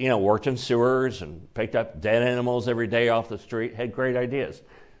guys that worked in sewers and picked up dead animals every day off the street had great ideas.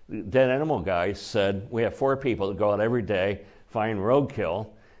 The dead animal guys said, we have 4 people that go out every day, find roadkill,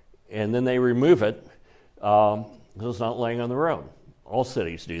 and then they remove it because it's not laying on the road. All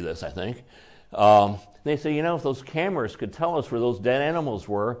cities do this, I think. They say, you know, if those cameras could tell us where those dead animals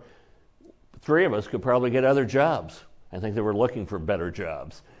were, 3 of us could probably get other jobs. I think they were looking for better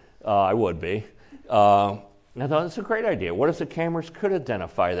jobs. I would be. And I thought, that's a great idea. What if the cameras could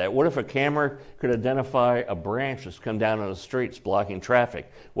identify that? What if a camera could identify a branch that's come down on the streets blocking traffic?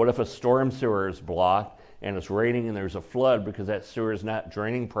 What if a storm sewer is blocked and it's raining and there's a flood because that sewer is not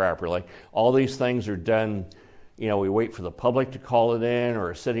draining properly? All these things are done, you know, we wait for the public to call it in,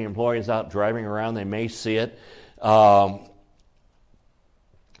 or a city employee is out driving around, they may see it.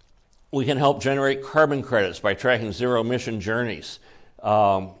 We can help generate carbon credits by tracking zero-emission journeys.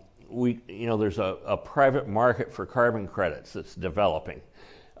 There's a private market for carbon credits that's developing.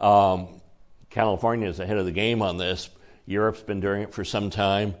 California is ahead of the game on this. Europe's been doing it for some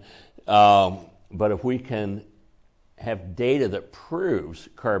time. But if we can have data that proves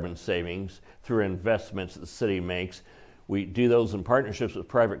carbon savings through investments that the city makes, we do those in partnerships with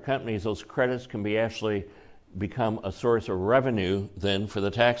private companies, those credits can be actually become a source of revenue then for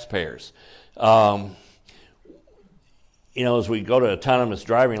the taxpayers. As we go to autonomous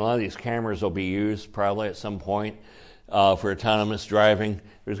driving, a lot of these cameras will be used probably at some point for autonomous driving.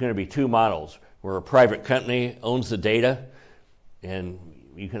 There's going to be 2 models where a private company owns the data, and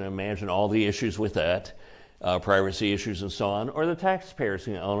you can imagine all the issues with that, privacy issues and so on, or the taxpayers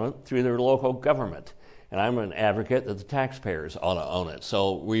can own it through their local government. And I'm an advocate that the taxpayers ought to own it.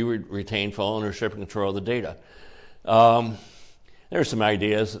 So we would retain full ownership and control of the data. There are some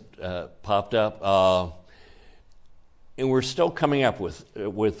ideas that popped up. And we're still coming up with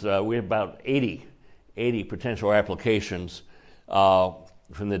we have about 80 potential applications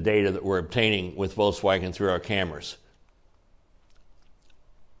from the data that we're obtaining with Volkswagen through our cameras.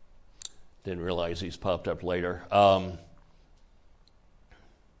 Didn't realize these popped up later.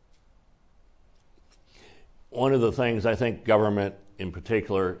 One of the things I think government in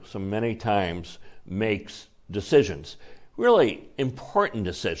particular so many times makes decisions, really important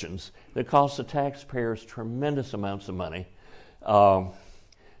decisions that cost the taxpayers tremendous amounts of money. They're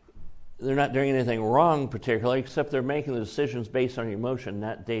not doing anything wrong particularly, except they're making the decisions based on emotion,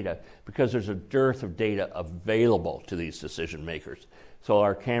 not data, because there's a dearth of data available to these decision makers. So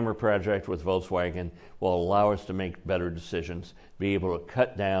our camera project with Volkswagen will allow us to make better decisions, be able to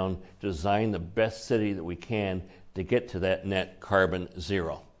cut down, design the best city that we can to get to that net carbon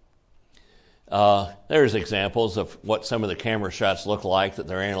zero. There's examples of what some of the camera shots look like that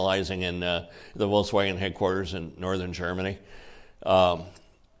they're analyzing in the Volkswagen headquarters in northern Germany.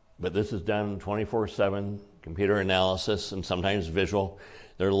 But this is done 24/7, computer analysis and sometimes visual.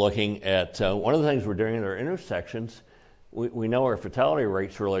 They're looking at, one of the things we're doing at our intersections, we know our fatality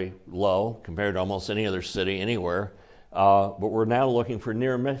rate's really low compared to almost any other city anywhere, but we're now looking for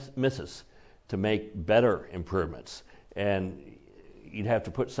near misses to make better improvements. And you'd have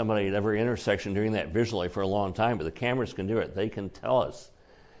to put somebody at every intersection doing that visually for a long time, but the cameras can do it. They can tell us,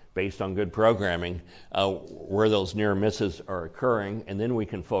 based on good programming, where those near misses are occurring, and then we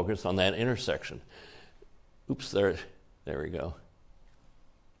can focus on that intersection. Oops, there we go.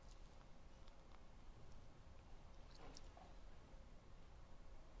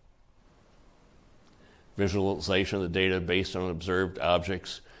 Visualization of the data based on observed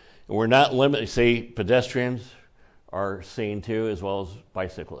objects. And we're not limited, see, pedestrians are seen too, as well as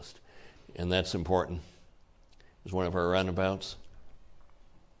bicyclists. And that's important. It's one of our roundabouts.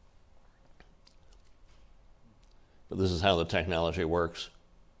 But this is how the technology works.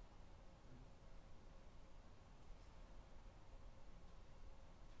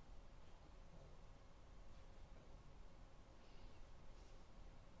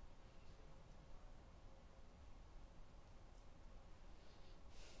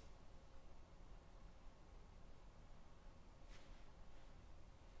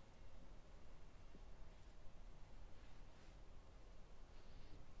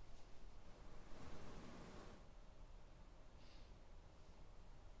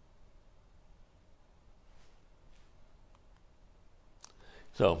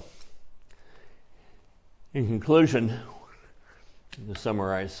 So, in conclusion, to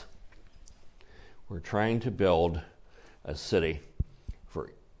summarize, we're trying to build a city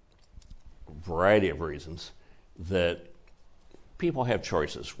for a variety of reasons that people have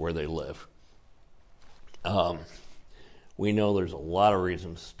choices where they live. We know there's a lot of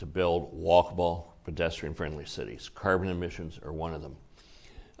reasons to build walkable, pedestrian-friendly cities. Carbon emissions are one of them.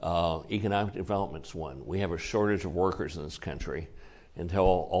 Economic development's one. We have a shortage of workers in this country. Until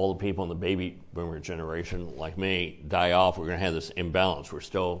all the people in the baby boomer generation, like me, die off, we're going to have this imbalance. We're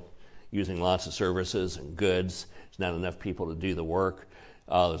still using lots of services and goods. There's not enough people to do the work.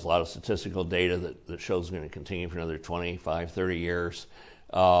 There's a lot of statistical data that shows it's going to continue for another 25, 30 years.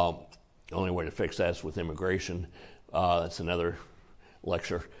 The only way to fix that is with immigration. That's another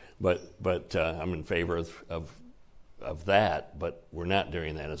lecture. But I'm in favor of that, but we're not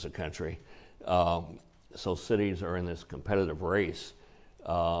doing that as a country. So cities are in this competitive race.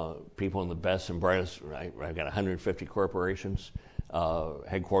 People in the best and brightest, I've got 150 corporations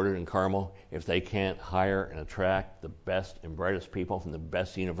headquartered in Carmel. If they can't hire and attract the best and brightest people from the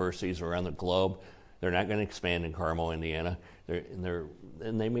best universities around the globe, they're not going to expand in Carmel, Indiana, and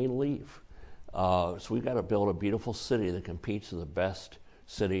they may leave. So we've got to build a beautiful city that competes with the best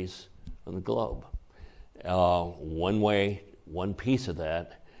cities on the globe. One piece of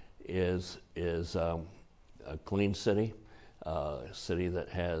that is a clean city, a city that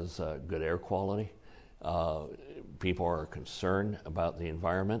has good air quality. People are concerned about the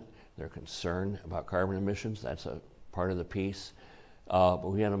environment. They're concerned about carbon emissions. That's a part of the piece.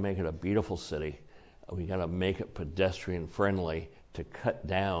 But we got to make it a beautiful city. We got to make it pedestrian friendly to cut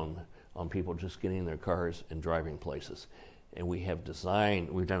down on people just getting in their cars and driving places. And we've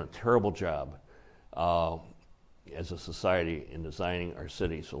done a terrible job as a society in designing our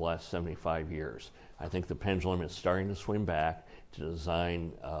cities for the last 75 years. I think the pendulum is starting to swing back to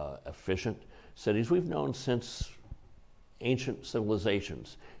design efficient cities. We've known since ancient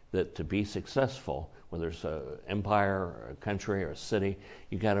civilizations that to be successful, whether it's an empire or a country or a city,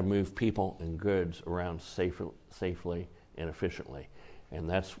 you got to move people and goods around safely and efficiently. And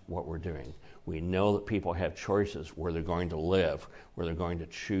that's what we're doing. We know that people have choices where they're going to live, where they're going to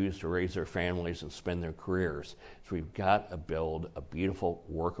choose to raise their families and spend their careers. So we've got to build a beautiful,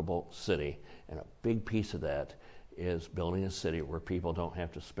 workable city. And a big piece of that is building a city where people don't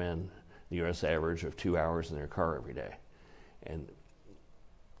have to spend the U.S. average of 2 hours in their car every day. And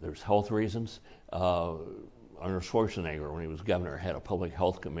there's health reasons. Arnold Schwarzenegger, when he was governor, had a public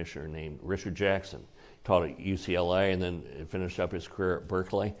health commissioner named Richard Jackson. Taught at UCLA and then finished up his career at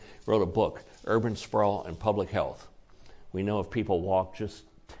Berkeley. Wrote a book, Urban Sprawl and Public Health. We know if people walk just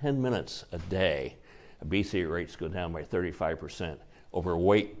 10 minutes a day, obesity rates go down by 35%.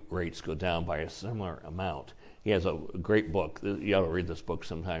 Overweight rates go down by a similar amount. He has a great book. You ought to read this book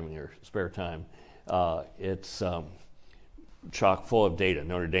sometime in your spare time. It's chock full of data.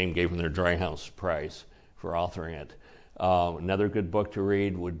 Notre Dame gave him their Dry House Prize for authoring it. Another good book to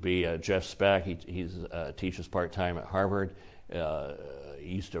read would be Jeff Speck. He teaches part-time at Harvard. He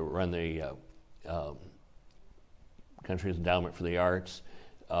used to run the country's endowment for the arts.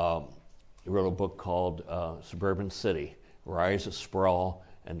 He wrote a book called Suburban City, Rise of Sprawl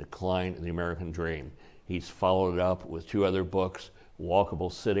and Decline of the American Dream. He's followed it up with 2 other books,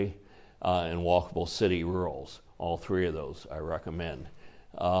 Walkable City and Walkable City Rurals. All 3 of those I recommend.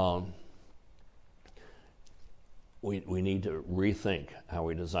 We need to rethink how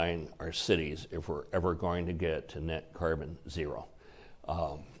we design our cities if we're ever going to get to net carbon zero.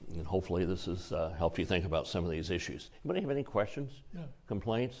 And hopefully this has helped you think about some of these issues. Anybody have any questions,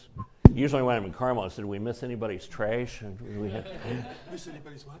 complaints? Usually when I'm in Carmel, I said, "Do we miss anybody's trash?" Miss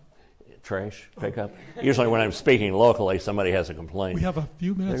anybody's what? Trash pickup. Usually when I'm speaking locally, somebody has a complaint. We have a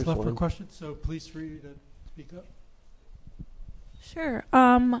few minutes left for questions, so please free to speak up. Sure.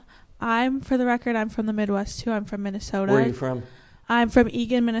 For the record, I'm from the Midwest too. I'm from Minnesota. Where are you from? I'm from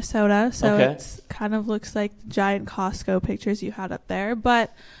Eagan, Minnesota. So Okay. It's kind of looks like the giant Costco pictures you had up there.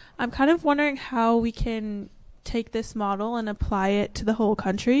 But I'm kind of wondering how we can take this model and apply it to the whole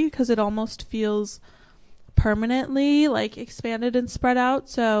country, because it almost feels permanently like expanded and spread out.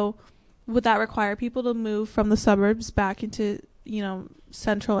 So would that require people to move from the suburbs back into,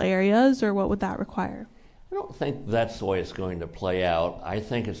 central areas, or what would that require? I don't think that's the way it's going to play out. I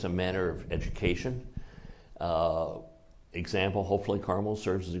think it's a matter of education. Example, hopefully Carmel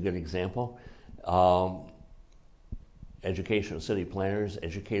serves as a good example. Education of city planners,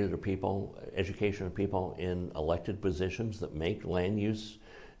 education of people in elected positions that make land use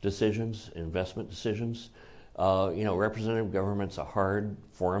decisions, investment decisions. Representative government's a hard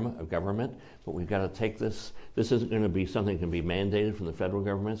form of government, but we've got to take this. This isn't going to be something that can be mandated from the federal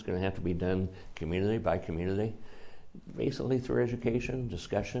government. It's going to have to be done community by community, basically through education,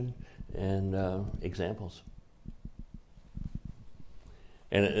 discussion, and examples.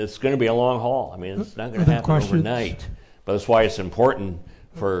 And it's going to be a long haul. I mean, it's not going to happen overnight. But that's why it's important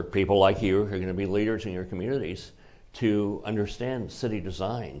for people like you who are going to be leaders in your communities to understand city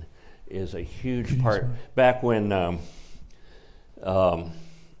design is a huge part. Back when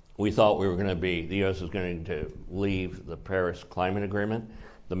we thought the U.S. was going to leave the Paris Climate Agreement,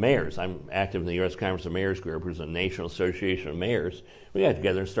 the mayors, I'm active in the U.S. Conference of Mayors group, which is a national association of mayors, we got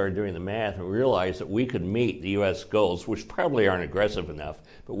together and started doing the math and realized that we could meet the U.S. goals, which probably aren't aggressive enough,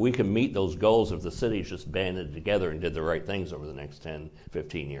 but we could meet those goals if the cities just banded together and did the right things over the next 10,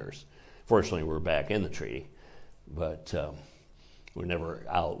 15 years. Fortunately, we're back in the treaty, but we're never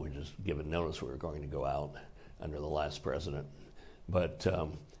out. We're just given notice we were going to go out under the last president. But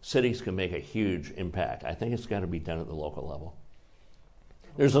cities can make a huge impact. I think it's got to be done at the local level.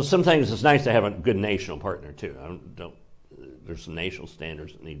 There's some things it's nice to have a good national partner too. There's some national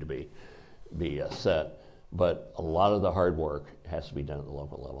standards that need to be set, but a lot of the hard work has to be done at the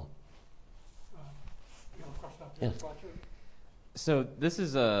local level. Yes. So this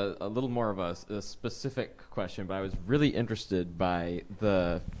is a little more of a specific question, but I was really interested by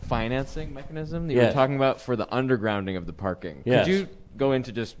the financing mechanism that you were talking about for the undergrounding of the parking. Yes. Could you go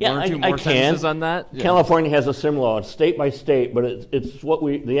into just one or two more I sentences on that? Yeah. California has a similar law. It's state by state, but it's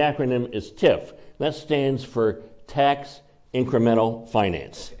the acronym is TIF. That stands for Tax Incremental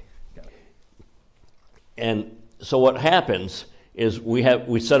Finance. Okay. Got it. And so what happens is we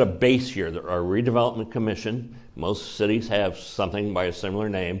set a base year. Our redevelopment commission, most cities have something by a similar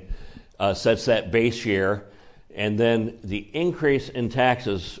name, sets that base year, and then the increase in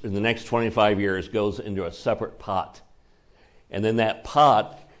taxes in the next 25 years goes into a separate pot. And then that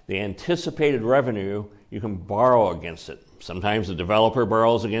pot, the anticipated revenue, you can borrow against it. Sometimes the developer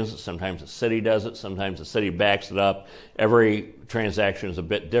borrows against it, sometimes the city does it, sometimes the city backs it up. Every transaction is a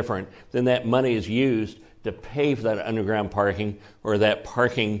bit different. Then that money is used to pay for that underground parking or that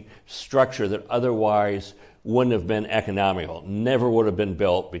parking structure that otherwise wouldn't have been economical, never would have been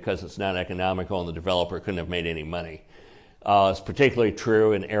built because it's not economical and the developer couldn't have made any money. It's particularly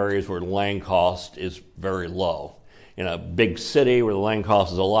true in areas where land cost is very low. In a big city where the land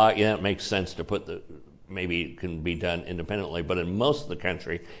cost is a lot, it makes sense to maybe it can be done independently, but in most of the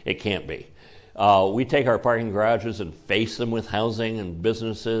country, it can't be. We take our parking garages and face them with housing and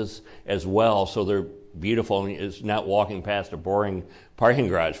businesses as well, so they're beautiful, and it's not walking past a boring parking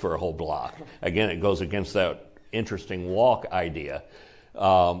garage for a whole block. Again, it goes against that interesting walk idea.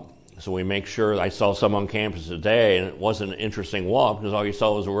 So we make sure, I saw some on campus today, and it wasn't an interesting walk because all you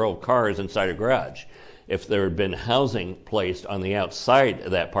saw was a row of cars inside a garage. If there had been housing placed on the outside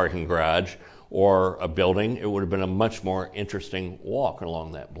of that parking garage or a building, it would have been a much more interesting walk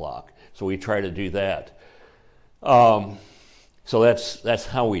along that block. So we try to do that. So that's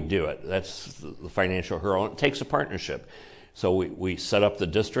how we do it. That's the financial hurdle. It takes a partnership. So we set up the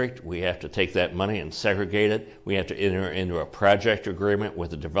district. We have to take that money and segregate it. We have to enter into a project agreement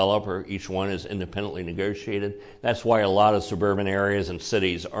with the developer. Each one is independently negotiated. That's why a lot of suburban areas and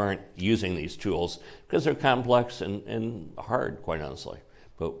cities aren't using these tools, because they're complex and hard, quite honestly.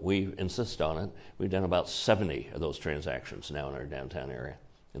 But we insist on it. We've done about 70 of those transactions now in our downtown area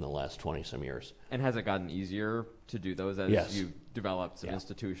in the last 20-some years. And has it gotten easier to do those as Yes. you've developed some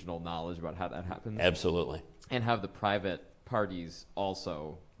institutional knowledge about how that happens? Absolutely. And have the private parties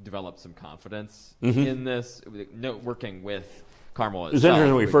also developed some confidence Mm-hmm. in this, working with Carmel It was itself?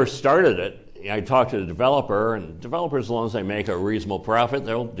 interesting when we first started it. I talked to the developer, and developers, as long as they make a reasonable profit,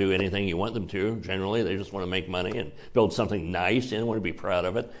 they'll do anything you want them to. Generally, they just want to make money and build something nice and want to be proud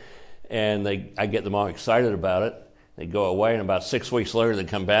of it. And I get them all excited about it. They go away, and about 6 weeks later, they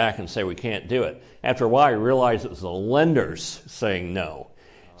come back and say, we can't do it. After a while, I realized it was the lenders saying no.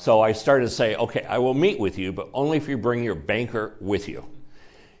 So I started to say, okay, I will meet with you, but only if you bring your banker with you.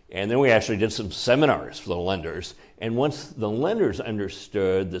 And then we actually did some seminars for the lenders. And once the lenders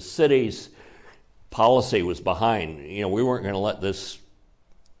understood the city's policy was behind, we weren't going to let this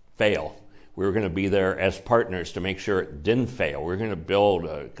fail. We were going to be there as partners to make sure it didn't fail. We were going to build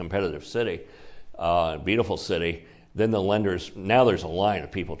a competitive city, a beautiful city. Then the lenders, now there's a line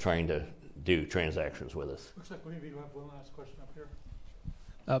of people trying to do transactions with us. Looks like maybe you have one last question up here.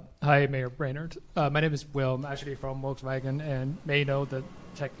 Hi, Mayor Brainard. My name is Will. I'm actually from Volkswagen, and may know the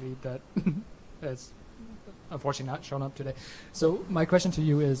tech lead that has unfortunately not shown up today. So my question to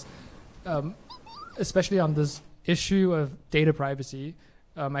you is, especially on this issue of data privacy,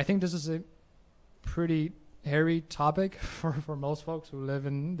 I think this is a pretty hairy topic for most folks who live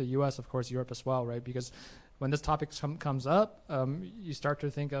in the U.S., of course, Europe as well, right? Because when this topic comes up, you start to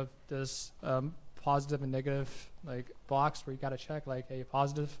think of this positive and negative box where you got to check a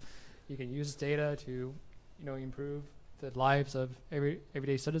positive, you can use data to improve the lives of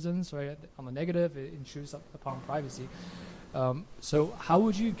everyday citizens, right? On the negative, it intrudes upon privacy. So how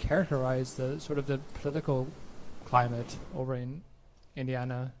would you characterize the sort of the political climate over in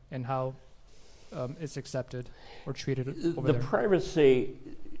Indiana and how it's accepted or treated over there? The privacy,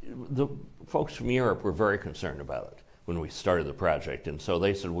 the folks from Europe were very concerned about it when we started the project. And so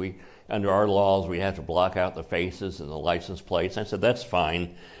they said, under our laws, we have to block out the faces and the license plates. I said, that's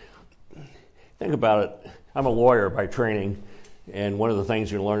fine. Think about it. I'm a lawyer by training, and one of the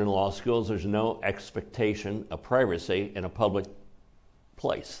things you learn in law school is there's no expectation of privacy in a public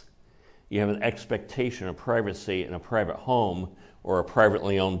place. you have an expectation of privacy in a private home or a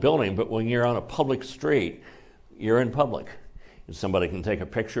privately owned building, but when you're on a public street, you're in public. And somebody can take a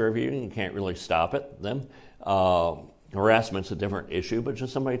picture of you and you can't really stop them. Harassment's a different issue, but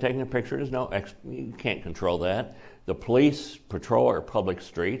just somebody taking a picture, you can't control that. The police patrol our public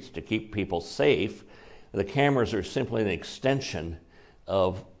streets to keep people safe. The cameras are simply an extension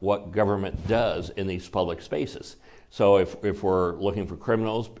of what government does in these public spaces. So if we're looking for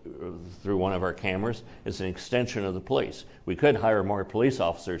criminals through one of our cameras, it's an extension of the police. We could hire more police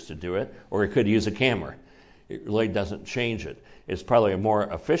officers to do it, or we could use a camera. It really doesn't change it. It's probably a more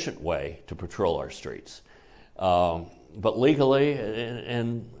efficient way to patrol our streets. But legally,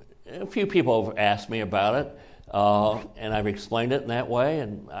 and a few people have asked me about it, and I've explained it in that way,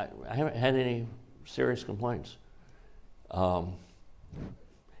 and I haven't had any serious complaints.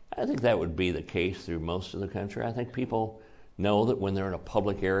 I think that would be the case through most of the country. I think people know that when they're in a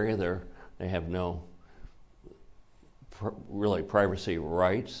public area, they have no really privacy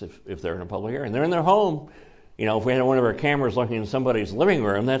rights if they're in a public area. And they're in their home. You know, if we had one of our cameras looking in somebody's living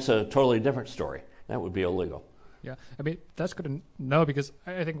room, that's a totally different story. That would be illegal. Yeah, I mean, that's good to know, because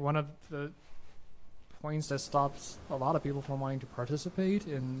I think one of the points that stops a lot of people from wanting to participate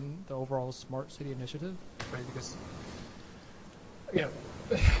in the overall smart city initiative, right? Because, you know,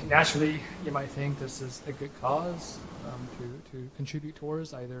 naturally you might think this is a good cause to contribute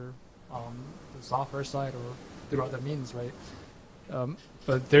towards, either on the software side or through other means, right?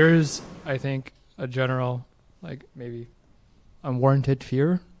 But there's, I think, a general, like, maybe unwarranted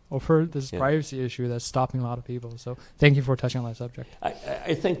fear over this privacy issue that's stopping a lot of people. So thank you for touching on that subject.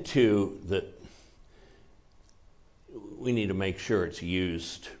 I think, too, that we need to make sure it's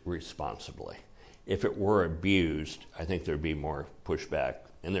used responsibly. If it were abused, I think there'd be more pushback,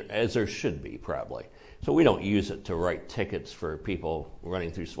 and as there should be, probably. So we don't use it to write tickets for people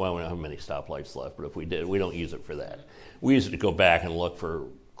running through, well, we don't have many stoplights left, but if we did, we don't use it for that. We use it to go back and look for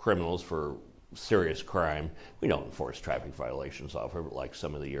criminals for serious crime. We don't enforce traffic violations off of it like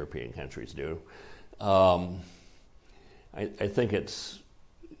some of the European countries do. I think it's,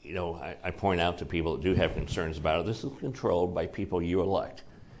 you know, I point out to people that do have concerns about it, this is controlled by people you elect.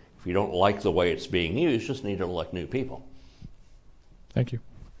 If you don't like the way it's being used, just need to elect new people. Thank you.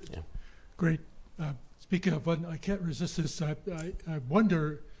 Yeah. Great. Speaking of one, I can't resist this. I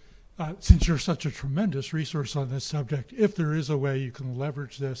wonder, since you're such a tremendous resource on this subject, if there is a way you can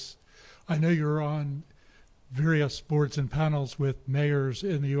leverage this. I know you're on various boards and panels with mayors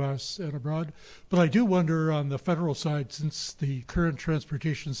in the U.S. and abroad, but I do wonder on the federal side, since the current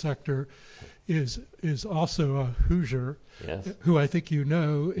transportation sector is also a Hoosier, yes, who I think you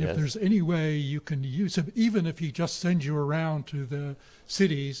know, if yes, there's any way you can use him, even if he just sends you around to the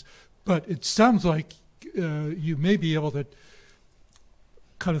cities. But it sounds like you may be able to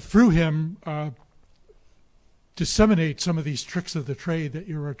kind of through him disseminate some of these tricks of the trade that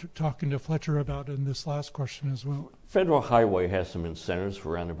you were talking to Fletcher about in this last question as well. Federal Highway has some incentives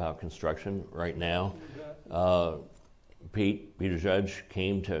for roundabout construction right now. Peter Judge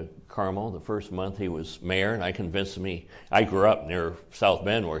came to Carmel the first month he was mayor, and I convinced him I grew up near South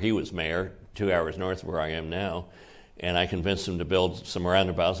Bend where he was mayor, 2 hours north of where I am now, and I convinced him to build some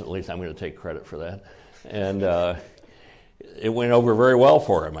roundabouts. At least I'm going to take credit for that. And it went over very well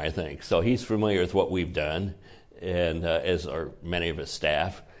for him, I think. So he's familiar with what we've done, and as are many of his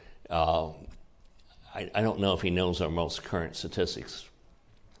staff. I don't know if he knows our most current statistics.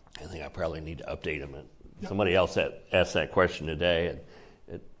 I think I probably need to update him. Somebody else asked that question today,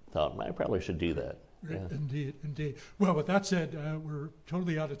 and thought I probably should do that. Right. Yeah. Indeed. Well, with that said, we're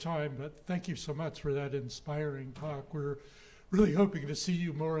totally out of time, but thank you so much for that inspiring talk. We're really hoping to see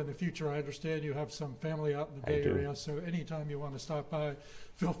you more in the future. I understand you have some family out in the Bay Area, so anytime you want to stop by,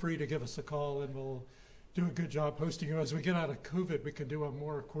 feel free to give us a call, and we'll do a good job hosting you. As we get out of COVID, we can do a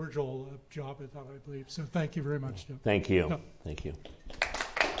more cordial job at that, I believe. So thank you very much, Jim. Thank you. Yeah. Thank you.